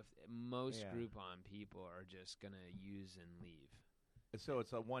deal. So if most Yeah. Groupon people are just gonna use and leave. So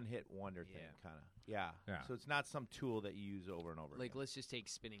it's a one-hit wonder thing, Yeah. kind of. Yeah. Yeah. So it's not some tool that you use over and over Like again. let's just take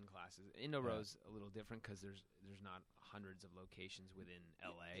spinning classes. Indorow's a little different because there's not hundreds of locations within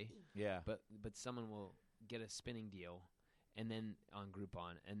LA, Yeah. but someone will get a spinning deal. And then on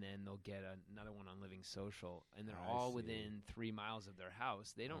Groupon, and then they'll get another one on Living Social, and they're I all see. within 3 miles of their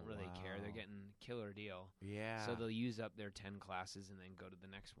house. They don't Oh, really care; they're wow. getting killer deal. Yeah. So they'll use up their 10 classes and then go to the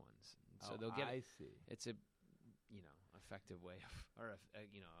next ones. So they'll get. I see. It's a, effective way of, or a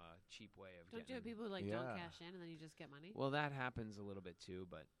cheap way of Don't you getting. have people who like Yeah. don't cash in and then you just get money? Well, that happens a little bit too,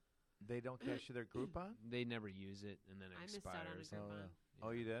 but They don't cash their Groupon? they never use it, and then it I missed out on a expires. Groupon. Oh,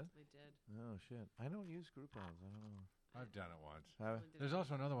 you did? I did. Oh, shit. I don't use Groupons. I don't know. I've done it once. Have- Only did There's it.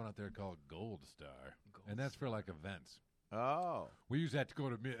 also another one out there called Gold Star, and that's for like events. Oh. We use that to go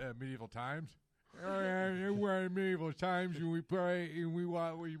to medieval times. Oh yeah, we're in medieval times, and we play, and we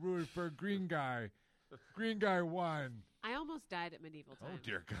root for green guy. Green guy won. I almost died at medieval Oh times.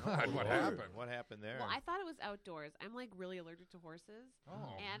 dear God, what Lord. happened? What happened there? Well, I thought it was outdoors. I'm like really allergic to horses.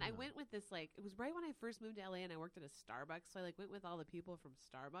 Oh, And I no. went with this like it was right when I first moved to LA and I worked at a Starbucks. So I like went with all the people from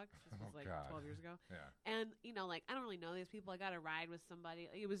Starbucks. This was Oh, like God. 12 years ago. Yeah. And like I don't really know these people. I got a ride with somebody.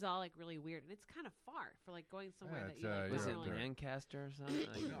 It was all like really weird, and it's kind of far for like going somewhere Yeah, that it's, you like, Was you're it up normally- there. Lancaster or something?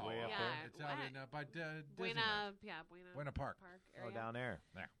 Like, No, way up Yeah, there? It's out what? in by Disneyland. Buena Park. area. Oh, down there.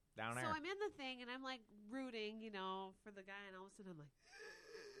 Yeah. Down So there. I'm in the thing and I'm like rooting, for the guy, and all of a sudden I'm like,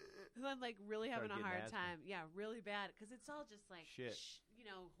 and I'm like really Start having a getting hard asthma. time. Yeah, really bad because it's all just like Shit.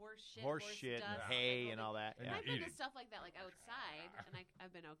 horse shit, Horse shit, and dust, hay, like, and all that. And And Yeah. I've you're been to eating. stuff like that, like outside, and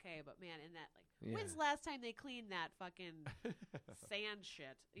I've been okay. But man, in that, like, Yeah. when's the last time they cleaned that fucking sand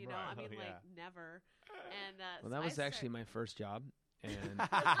shit? You know, Right. I mean, Oh, like yeah. never. And Well, so that I was actually start- my first job, and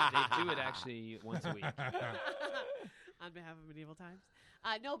they do it actually once a week. on behalf of medieval times.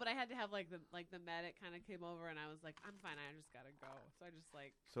 No, but I had to have like the medic kind of came over, and I was like, I'm fine. I just gotta go. So I just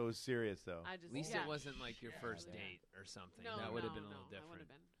like So it was serious, though. I just At least yeah. it wasn't like your first Yeah. date or something. No, that would have no, been a no, little that would different. have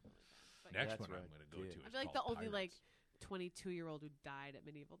been really bad. But Next That's one right. I'm going to go Yeah. to. I is feel like the called only like Pirates. 22-year-old who died at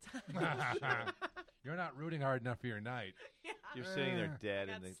medieval times. You're not rooting hard enough for your knight. Yeah. You're sitting there dead,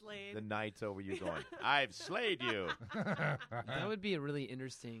 got and slayed. the knight's over you going, I've slayed you. That would be a really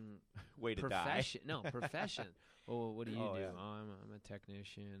interesting Way to die. profession. No, profession. Oh, what do you Oh, do? yeah. Oh, I'm a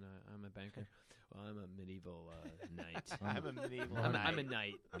technician. I'm a banker. Well, I'm a medieval knight. I'm a medieval I'm knight. a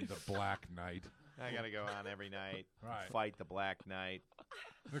knight. I'm the Black Knight. I got to go on every night, Right. fight the Black Knight.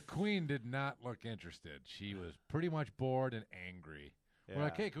 The queen did not look interested. She was pretty much bored and angry. We're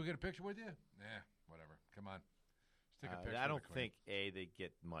like, Yeah. hey, can we get a picture with you? Nah, whatever. Come on. Just take a picture I with don't the queen. think, they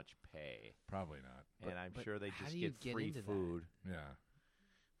get much pay. Probably not. And I'm but sure they how just do you get get free into that? food. Yeah.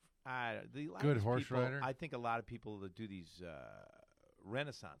 A lot Good of these horse people, rider? I think a lot of people that do these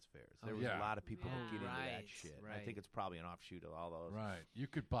Renaissance fairs. There Oh, was yeah. a lot of people who get into that Right, shit. I right. think it's probably an offshoot of all those. Right. You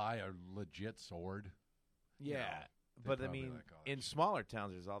could buy a legit sword. Yeah. But I probably mean, like all that in shit. smaller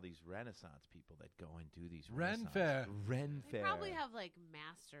towns, there's all these Renaissance people that go and do these Ren Renaissance- Fair. Ren They Fair. probably have like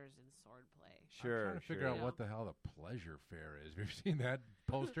masters in swordplay. Sure, I'm trying to figure sure. out what the hell the pleasure fair is. Have you seen that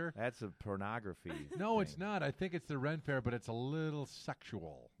poster? That's a pornography. No, it's thing. not. I think it's the Ren Fair, but it's a little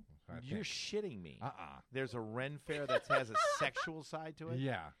sexual. I You're think. shitting me. Uh-uh. There's a Ren Fair that has a sexual side to it?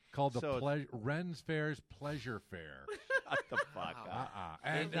 Yeah, called So the Ren's Fair's Pleasure Fair. Shut the fuck Uh-uh. up.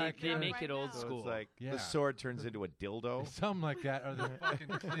 And They make right it old now. So school. it's like Yeah. the sword turns into a dildo. something like that, or the fucking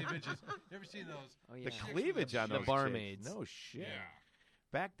cleavages. You ever seen those? Oh, yeah. The cleavage on The those barmaids. chicks. No shit. Yeah.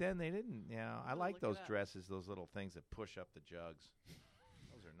 Back then they didn't. Yeah, I I'll like look it those up. dresses, those little things that push up the jugs.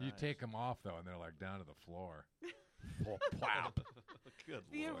 Those are nice. You take them off though, and they're like down to the floor. Plop. Good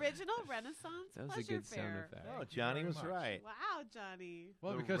The Lord. original Renaissance That was a pleasure good sound fair. effect. No, Thank you Johnny very was much. right. Wow, Johnny.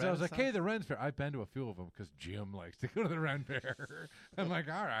 Well, The because I was like, hey, Renaissance- the Ren's Fair. I've been to a few of them because Jim likes to go to the Ren Fair. I'm like,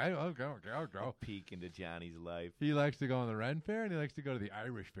 all right, I'll go. Peek into Johnny's life. He likes to go on the Ren Fair, and he likes to go to the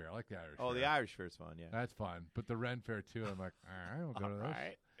Irish Fair. I like the Irish Fair. Oh, the Irish Fair's fun, yeah. That's fun. But the Ren Fair, too. I'm like, all right, I'll go to those.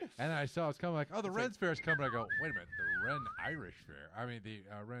 Right. And I saw it's coming like, oh, the Ren's Fair is coming. I go, wait a minute, the Ren Irish Fair. I mean, the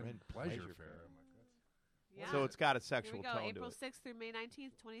Ren Pleasure Fair. Fair. I'm like, Yeah. So it's got a Here sexual we go. tone April to it. 6th through May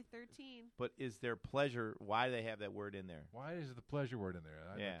 19th, 2013. But is there pleasure? Why do they have that word in there? why is the pleasure word in there?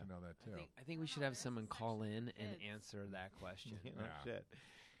 I'd Yeah. like to know that, too. I think we should have someone call in and kids. answer that question. You know, Yeah. shit.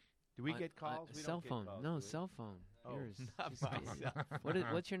 Do we On- get on calls? We cell don't get phone. calls, No, do we? cell phone. Oh, Yours. not Just my kidding.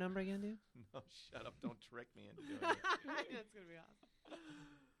 cell What's your number again, dude? No, shut up! Don't trick me into doing it. That's gonna be awesome.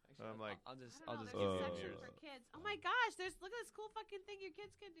 I'm like, I'll just, I I'll don't just. know, Uh, there's a section for kids. Oh my gosh, there's look at this cool fucking thing your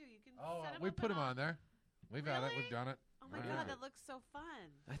kids can do. You can Oh, set 'em we up put and them all. on there. We've had it. Really? We've done it. Oh my Yeah. god, that looks so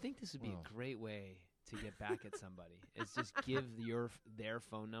fun. I think this would be Well. a great way to get back at somebody. It's just give their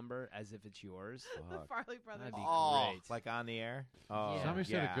phone number as if it's yours. The fuck. Farley brothers. That'd be Oh, great. like on the air? Oh, Yeah. Somebody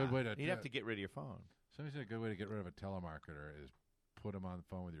said a good way to You'd have to get rid of your phone. Somebody said a good way to get rid of a telemarketer is put him on the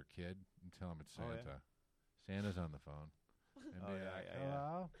phone with your kid and tell him it's Oh, Santa. yeah. Santa's on the phone. And Oh, be yeah, like, yeah, yeah.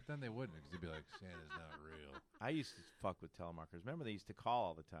 hello? But then they wouldn't because they'd be like, Santa's not real. I used to fuck with telemarketers. Remember they used to call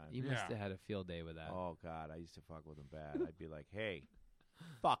all the time? You must Yeah. have had a field day with that. Oh, God, I used to fuck with them bad. I'd be like, hey,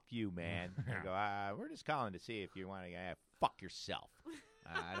 fuck you, man. They go, we're just calling to see if you want to fuck yourself.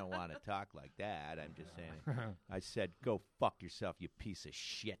 I don't want to talk like that. I'm just saying. I said, go fuck yourself, you piece of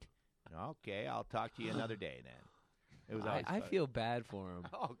shit. Okay, I'll talk to you another day then. It was always I fun. feel bad for him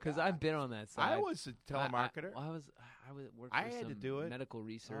Oh, because God. I've been on that side. I was a telemarketer. I was working I for had to some do it. medical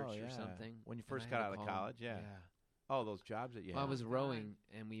research Oh, yeah. or something. When you and first I got had out to of call college, him. yeah. Oh, those jobs that you Well, I had. was rowing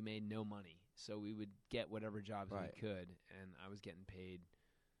and we made no money, so we would get whatever jobs Right. we could, and I was getting paid,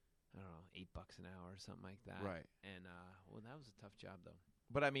 I don't know, $8 an hour or something like that. Right. And well, that was a tough job though.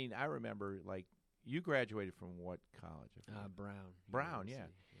 But I mean, I remember, like, you graduated from what college? I forget. Brown. Brown, yeah.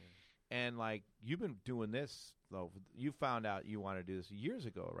 University, And, like, you've been doing this, though. You found out you want to do this years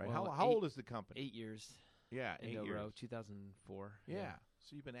ago, right? Well, how eight- old is the company? 8 years Yeah, in 8 a years. row, 2004. Yeah.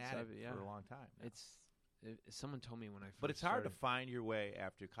 So you've been at So it I've- yeah. for a long time. now. Someone told me when I first But it's hard to started- find your way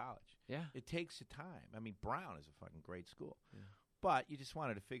after college. Yeah. It takes you time. I mean, Brown is a fucking great school. Yeah. But you just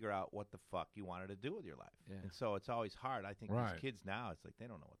wanted to figure out what the fuck you wanted to do with your life. Yeah. And so it's always hard. I think Right. these kids now, it's like they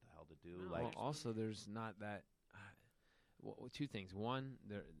don't know what the hell to do. No. Like, Well, also, there's not that. Two things. One,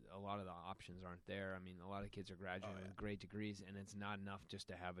 a lot of the options aren't there. I mean, a lot of kids are graduating yeah. with great degrees, and it's not enough just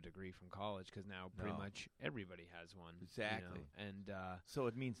to have a degree from college because now pretty No. much everybody has one. Exactly. And so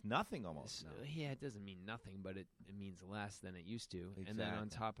it means nothing almost. now. yeah, it doesn't mean nothing, but it means less than it used to. And then on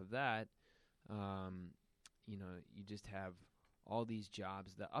Exactly. top of that, you just have all these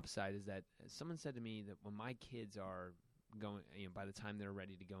jobs. The upside is that someone said to me that when my kids are going, by the time they're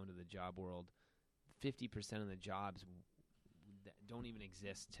ready to go into the job world, 50% of the jobs that don't even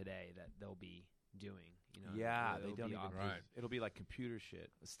exist today that they'll be doing. Yeah, it'll they don't be even. off- Right. It'll be like computer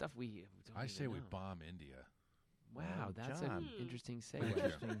shit. stuff we. Don't I even say we know. bomb India. Wow, Oh, that's John. an interesting Thank you.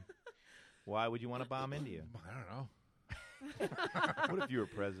 segue. Why would you want to bomb India? I don't know. What if you were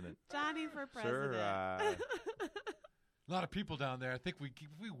president? Johnny for president. Sir, A lot of people down there. I think if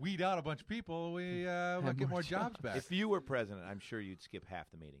we weed out a bunch of people, we'll get more more jobs back. if you were president, I'm sure you'd skip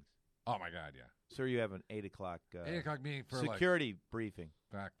half the meetings. Oh my God, yeah. Sir, you have an 8 o'clock 8 o'clock meeting for security briefing.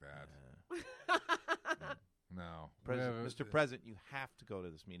 like back that. No, President, We have Mr. President, you have to go to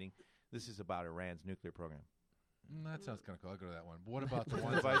this meeting. This is about Iran's nuclear program. That sounds kind of cool. I'll go to that one. But what about the Can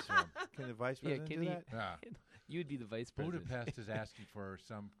ones the vice, from can the vice Yeah, president can do he- that? yeah. You'd be the vice president. Budapest is asking for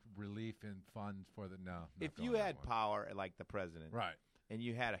some relief in funds for the no. not If going you that had one. power like the president, right, and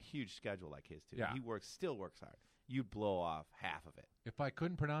you had a huge schedule like his too, Yeah. he still works hard. you'd blow off half of it. If I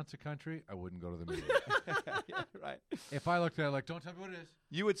couldn't pronounce a country, I wouldn't go to the meeting. Yeah, right. If I looked at it like, don't tell me what it is.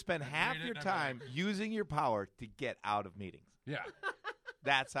 You would spend half read it your and I'm time using your power to get out of meetings. Yeah.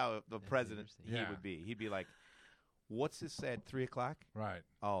 That's how the president interesting. Yeah. would be. He'd be like, "What's this at 3:00?" Right.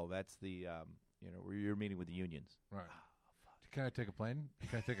 Oh, that's the where you're meeting with the unions. Right. Can I take a plane?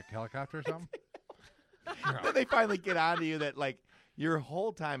 Can I take a helicopter or something? Then they finally get on to you that like your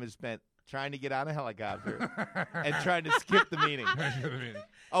whole time is spent trying to get on a helicopter and trying to skip the meeting.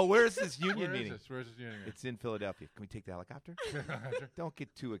 Oh, where's this union meeting? Where's this union meeting? It's in Philadelphia. Can we take the helicopter? Don't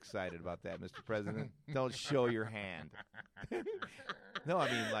get too excited about that, Mr. President. Don't show your hand. No,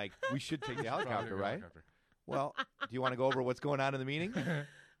 I mean, like, we should take the helicopter, right? Helicopter. Well, do you want to go over what's going on in the meeting?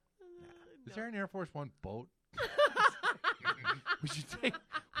 Is there an Air Force One boat? We should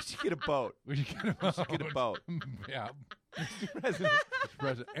get a boat. We should get a boat. Get a boat. Yeah. Mr. President. Mr.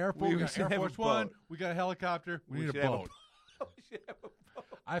 President, Air We Force, we got should Air have a Force One. boat. We got a helicopter. We need should a have a boat. We should have a boat.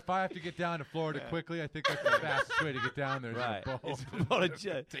 If I have to get down to Florida quickly, I think that's the fastest way to get down there. Is Right. a boat. It's a boat of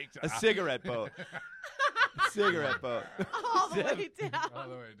jet. Takes A cigarette boat. Cigarette boat. All the way down. all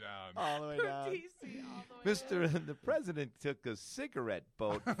the way down. All the way From down. DC all the way down. The president took a cigarette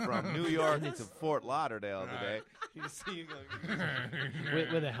boat from New York to Fort Lauderdale today. You see you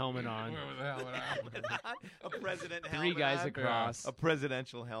going with a helmet on. Where the hell would I- a president helmet Three guys on. across. A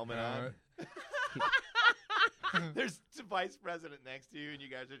presidential helmet Uh, on. There's the vice president next to you, and you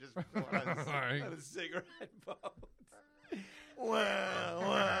guys are just going on a cigarette boat.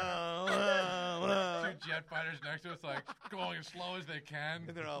 Wow. Two jet fighters next to us, like going as slow as they can.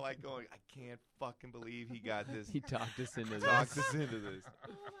 And they're all like going, I can't fucking believe he got this. He talked us into this. Talks us into this. Oh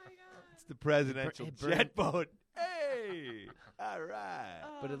my god. It's the presidential It burned- jet boat. Hey, all right.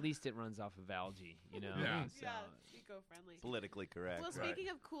 But at least it runs off of algae, you know? Yeah. So, Yeah, eco-friendly. Politically correct. Well, speaking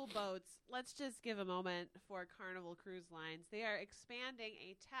of cool boats, let's just give a moment for Carnival Cruise Lines. They are expanding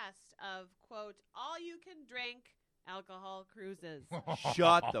a test of, quote, all-you-can-drink alcohol cruises.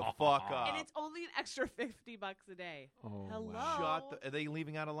 Shut the fuck up. And it's only an extra $50 a day. Oh, Hello. wow. Are they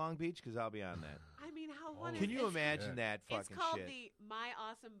leaving out of Long Beach? Because I'll be on that. I mean, how fun Can is you it's- imagine that It's fucking called shit? the My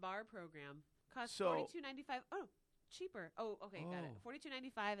Awesome Bar program. Costs So- $42.95. Oh, cheaper. Oh, okay, got it. Oh.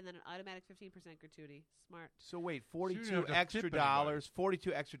 $42.95 and then an automatic 15% gratuity. Smart. So wait, So you don't 42 have to extra tip anybody. dollars,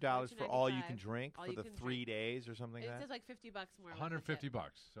 $42 extra dollars for all you can $42.95. drink All for you the can 3 drink. days or something It like says that. like $50 more. with the $150 tip.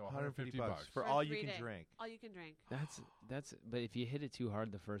 bucks. So $150 bucks. for For all a you can 3-day. drink. All you can drink. That's. But if you hit it too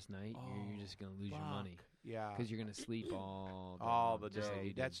hard the first night, you're just gonna lose your money Yeah. because you're gonna sleep all day All long, the just like day.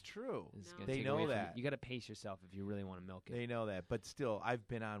 you did. That's true. It's No. gonna They take know away from that. You got to pace yourself if you really want to milk it. They know that. But still, I've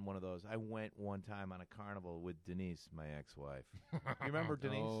been on one of those. I went one time on a carnival with Denise, my ex-wife. You remember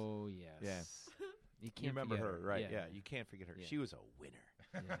Denise? Oh yes. Yeah. You can't You remember forget her, right? Yeah. Yeah. You can't forget her. Yeah. She was a winner.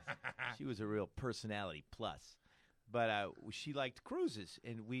 Yes. She was a real personality plus. But she liked cruises,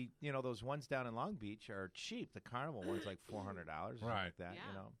 and we, those ones down in Long Beach are cheap. The Carnival one's like $400 or something Right. like that.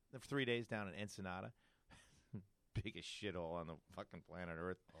 Yeah. The 3 days down in Ensenada, biggest shithole on the fucking planet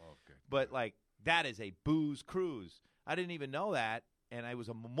Earth. Oh, good. But like that is a booze cruise. I didn't even know that, and it was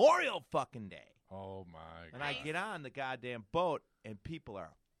a Memorial fucking Day, Oh my and god. I get on the goddamn boat, and people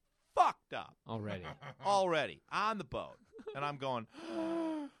are fucked up Already. already on the boat, and I'm going.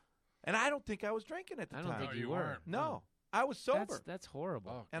 And I don't think I was drinking at the I time. don't think No, you you were. weren't. No, I was sober. That's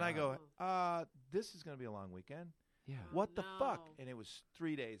horrible. Oh, And I God. go, this is going to be a long weekend. Yeah. What the fuck? no. And it was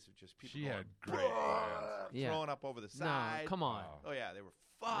 3 days of just people She going, had great plans. Yeah. throwing up over the No, side. come on. Wow. Oh, yeah, they were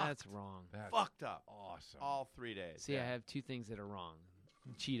fucked. That's wrong. That's fucked up. awesome. All 3 days. See, yeah. I have two things that are wrong: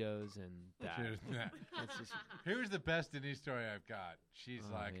 Cheetos and that. Cheers. That's just, Here's the best Denise story I've got. She's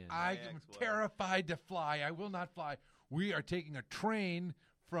Oh, like, man. I My am ex-wife. terrified to fly. I will not fly. We are taking a train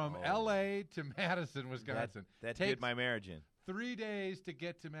from Oh. L.A. to Madison, Wisconsin. That Takes did my marriage in. 3 days to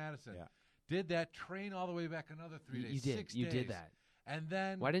get to Madison. Yeah. Did that train all the way back another 3 days. you did. 6 You days. did that. And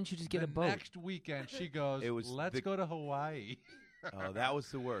then Why didn't you just get the a boat? next weekend she goes, It was let's the- go to Hawaii. Oh, that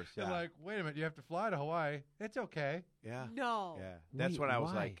was the worst. You're Yeah. like, wait a minute, you have to fly to Hawaii. It's okay. yeah. No. Yeah. That's Wait, when I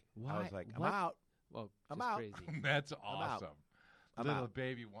was why? like, Why? I'm What? out. Well, I'm just out. crazy. That's out. awesome. I'm Little out.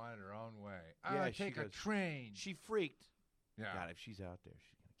 baby wanted her own way. Yeah, I she take a goes- train. She freaked. yeah. God, if she's out there,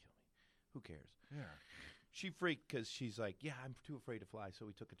 she's going to kill me. Who cares? Yeah. She freaked because she's like, yeah, I'm too afraid to fly. So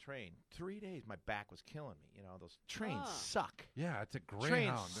we took a train. 3 days, my back was killing me. Those trains Ugh. suck. Yeah, it's a Trains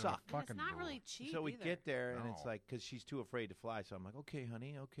Greyhound. They're suck. And it's fucking not really cheap So we either. get there, and it's No. like, because she's too afraid to fly. So I'm like, okay,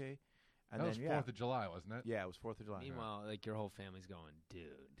 honey, okay. And That then, was yeah. 4th of July, wasn't it? Yeah, it was 4th of July. Meanwhile, like your whole family's going, dude.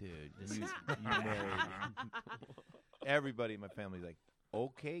 Dude, This you, is- you married. Everybody in my family's like,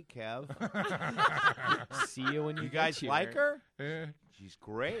 okay, Kev. See you when you You get guys here. like her? She's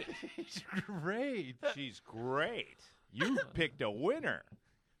great. She's great. She's great. You picked a winner.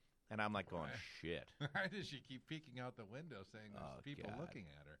 And I'm like going, shit. Why does she keep peeking out the window saying there's Oh, people God. looking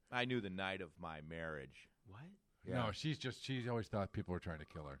at her? I knew the night of my marriage. What? No, she's always thought people were trying to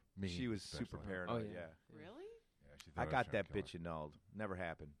kill her. Me, She was super especially. paranoid, yeah. yeah. Really? Yeah, she I thought was got trying that to kill bitch annulled. Never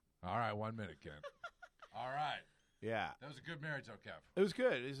happened. her. All right, 1 minute, Ken. All right. Yeah. That was a good marriage, though, Kev. It was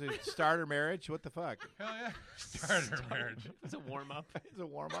good. It was a starter marriage. What the fuck? Hell yeah. Starter marriage. It's a warm up. It's a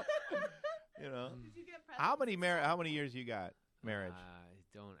warm-up. You know. Did you get How presents? How many years you got marriage?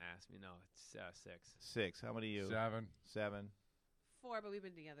 Don't ask me. No, it's 6. 6. How many you? 7. 7. 4, but we've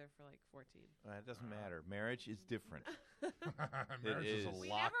been together for like 14. It doesn't matter. Marriage is different. Marriage is a is. We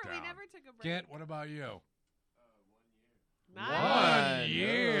lockdown. never took a break. Kent, what about you? Nice. 1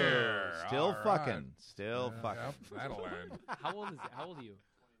 year. Still All right. fucking. Still fucking. Yep, that'll end. How old are you?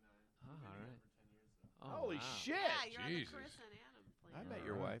 Oh, all right. Oh, Holy wow. shit. Yeah, you're Jesus. on the Chris and Adam I plan. met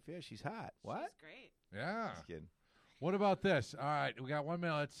your wife. Yeah, she's hot. What? She's great. Yeah. Just kidding. What about this? All right, we got 1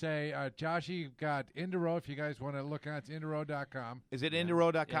 minute. Let's say, Joshy got Indiro. If you guys want to look on it, it's Indiro.com. Is it Yeah.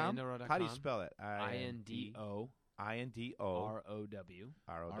 Indiro.com? Yeah, Indiro.com. How do you spell it? INDO INDO ROW.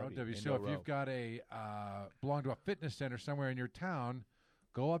 ROW. So if you've got belong to a fitness center somewhere in your town,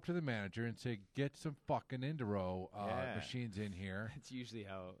 go up to the manager and say, get some fucking Indiro Yeah. machines in here. That's usually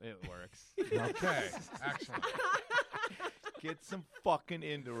how it works. Okay, excellent. Get some fucking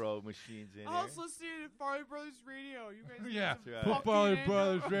Indiro machines in here. listening to Farley Brothers Radio. You guys Yeah, That's right. put Farley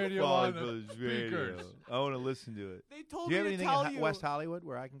Brothers Radio Farley on the Brothers Radio. speakers. I want to listen to it. They told Do you have anything in West Hollywood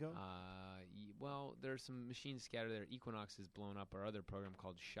where I can go? Well, there's some machines scattered there. Equinox has blown up our other program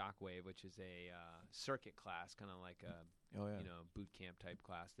called Shockwave, which is a circuit class, kind of like a Oh, yeah. boot camp type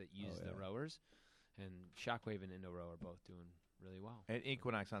class that uses yeah. the rowers. And Shockwave and Indo-Row are both doing really well. And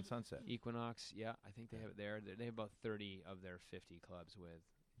Equinox on Sunset. Equinox, yeah, I think they have it there. They have about 30 of their 50 clubs with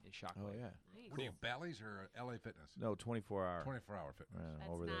Shockwave. Oh, yeah. Nice. What are you, Bally's or LA Fitness? No, 24 hour. 24-hour fitness.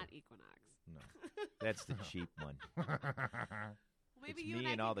 That's over not there. Equinox. No. That's the cheap one. Well, maybe It's you me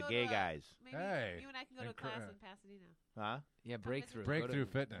and, and I all can the go gay to guys. Maybe Hey. you and I can go to a class in Pasadena. Huh? Yeah, Breakthrough. Breakthrough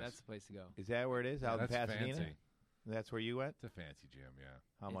Go to- Fitness. That's the place to go. Is that where it is? Out in That's Pasadena? fancy. That's where you went? It's a fancy gym, yeah.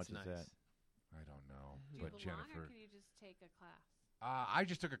 How It's much nice. is that? I don't know. Do you But belong, or Jennifer. can you just take a class? I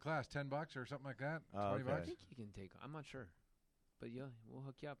just took a class, $10 or something like that. Oh, 20 okay. I bucks. think you can take. I'm not sure, but we'll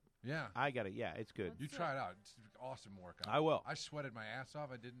hook you up. Yeah. I got it. Yeah, it's good. You try it out. It's an awesome workout. I will. I sweated my ass off.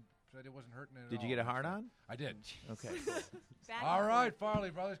 It wasn't hurting at all. Did you get a hard on? I did. Okay. Back All and right, forth.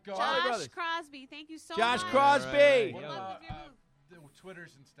 Farley Brothers, go. Josh Brothers. Crosby, thank you so Josh much. Crosby! What Yeah. about Love your the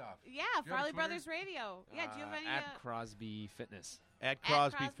Twitters and stuff? Yeah, Do you have a Farley Twitter? Brothers Radio. Yeah, do you have any? At Crosby Fitness. At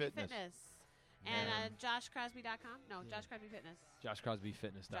Crosby at Fitness. And JoshCrosby.com? No, Josh Crosby Fitness.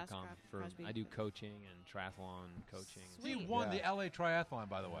 JoshCrosbyFitness.com. Crosby. I do coaching and triathlon coaching. He Sweet. won Yeah. the LA Triathlon,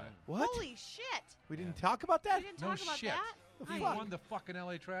 by the way. What? Holy shit! We didn't talk about that? We didn't No talk about shit. that. He Hi, won the fucking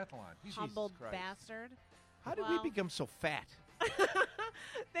LA Triathlon. you humbled Christ. bastard. How did Well- we become so fat?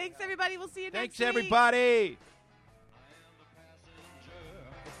 Thanks, everybody. We'll see you next Thanks, week. everybody.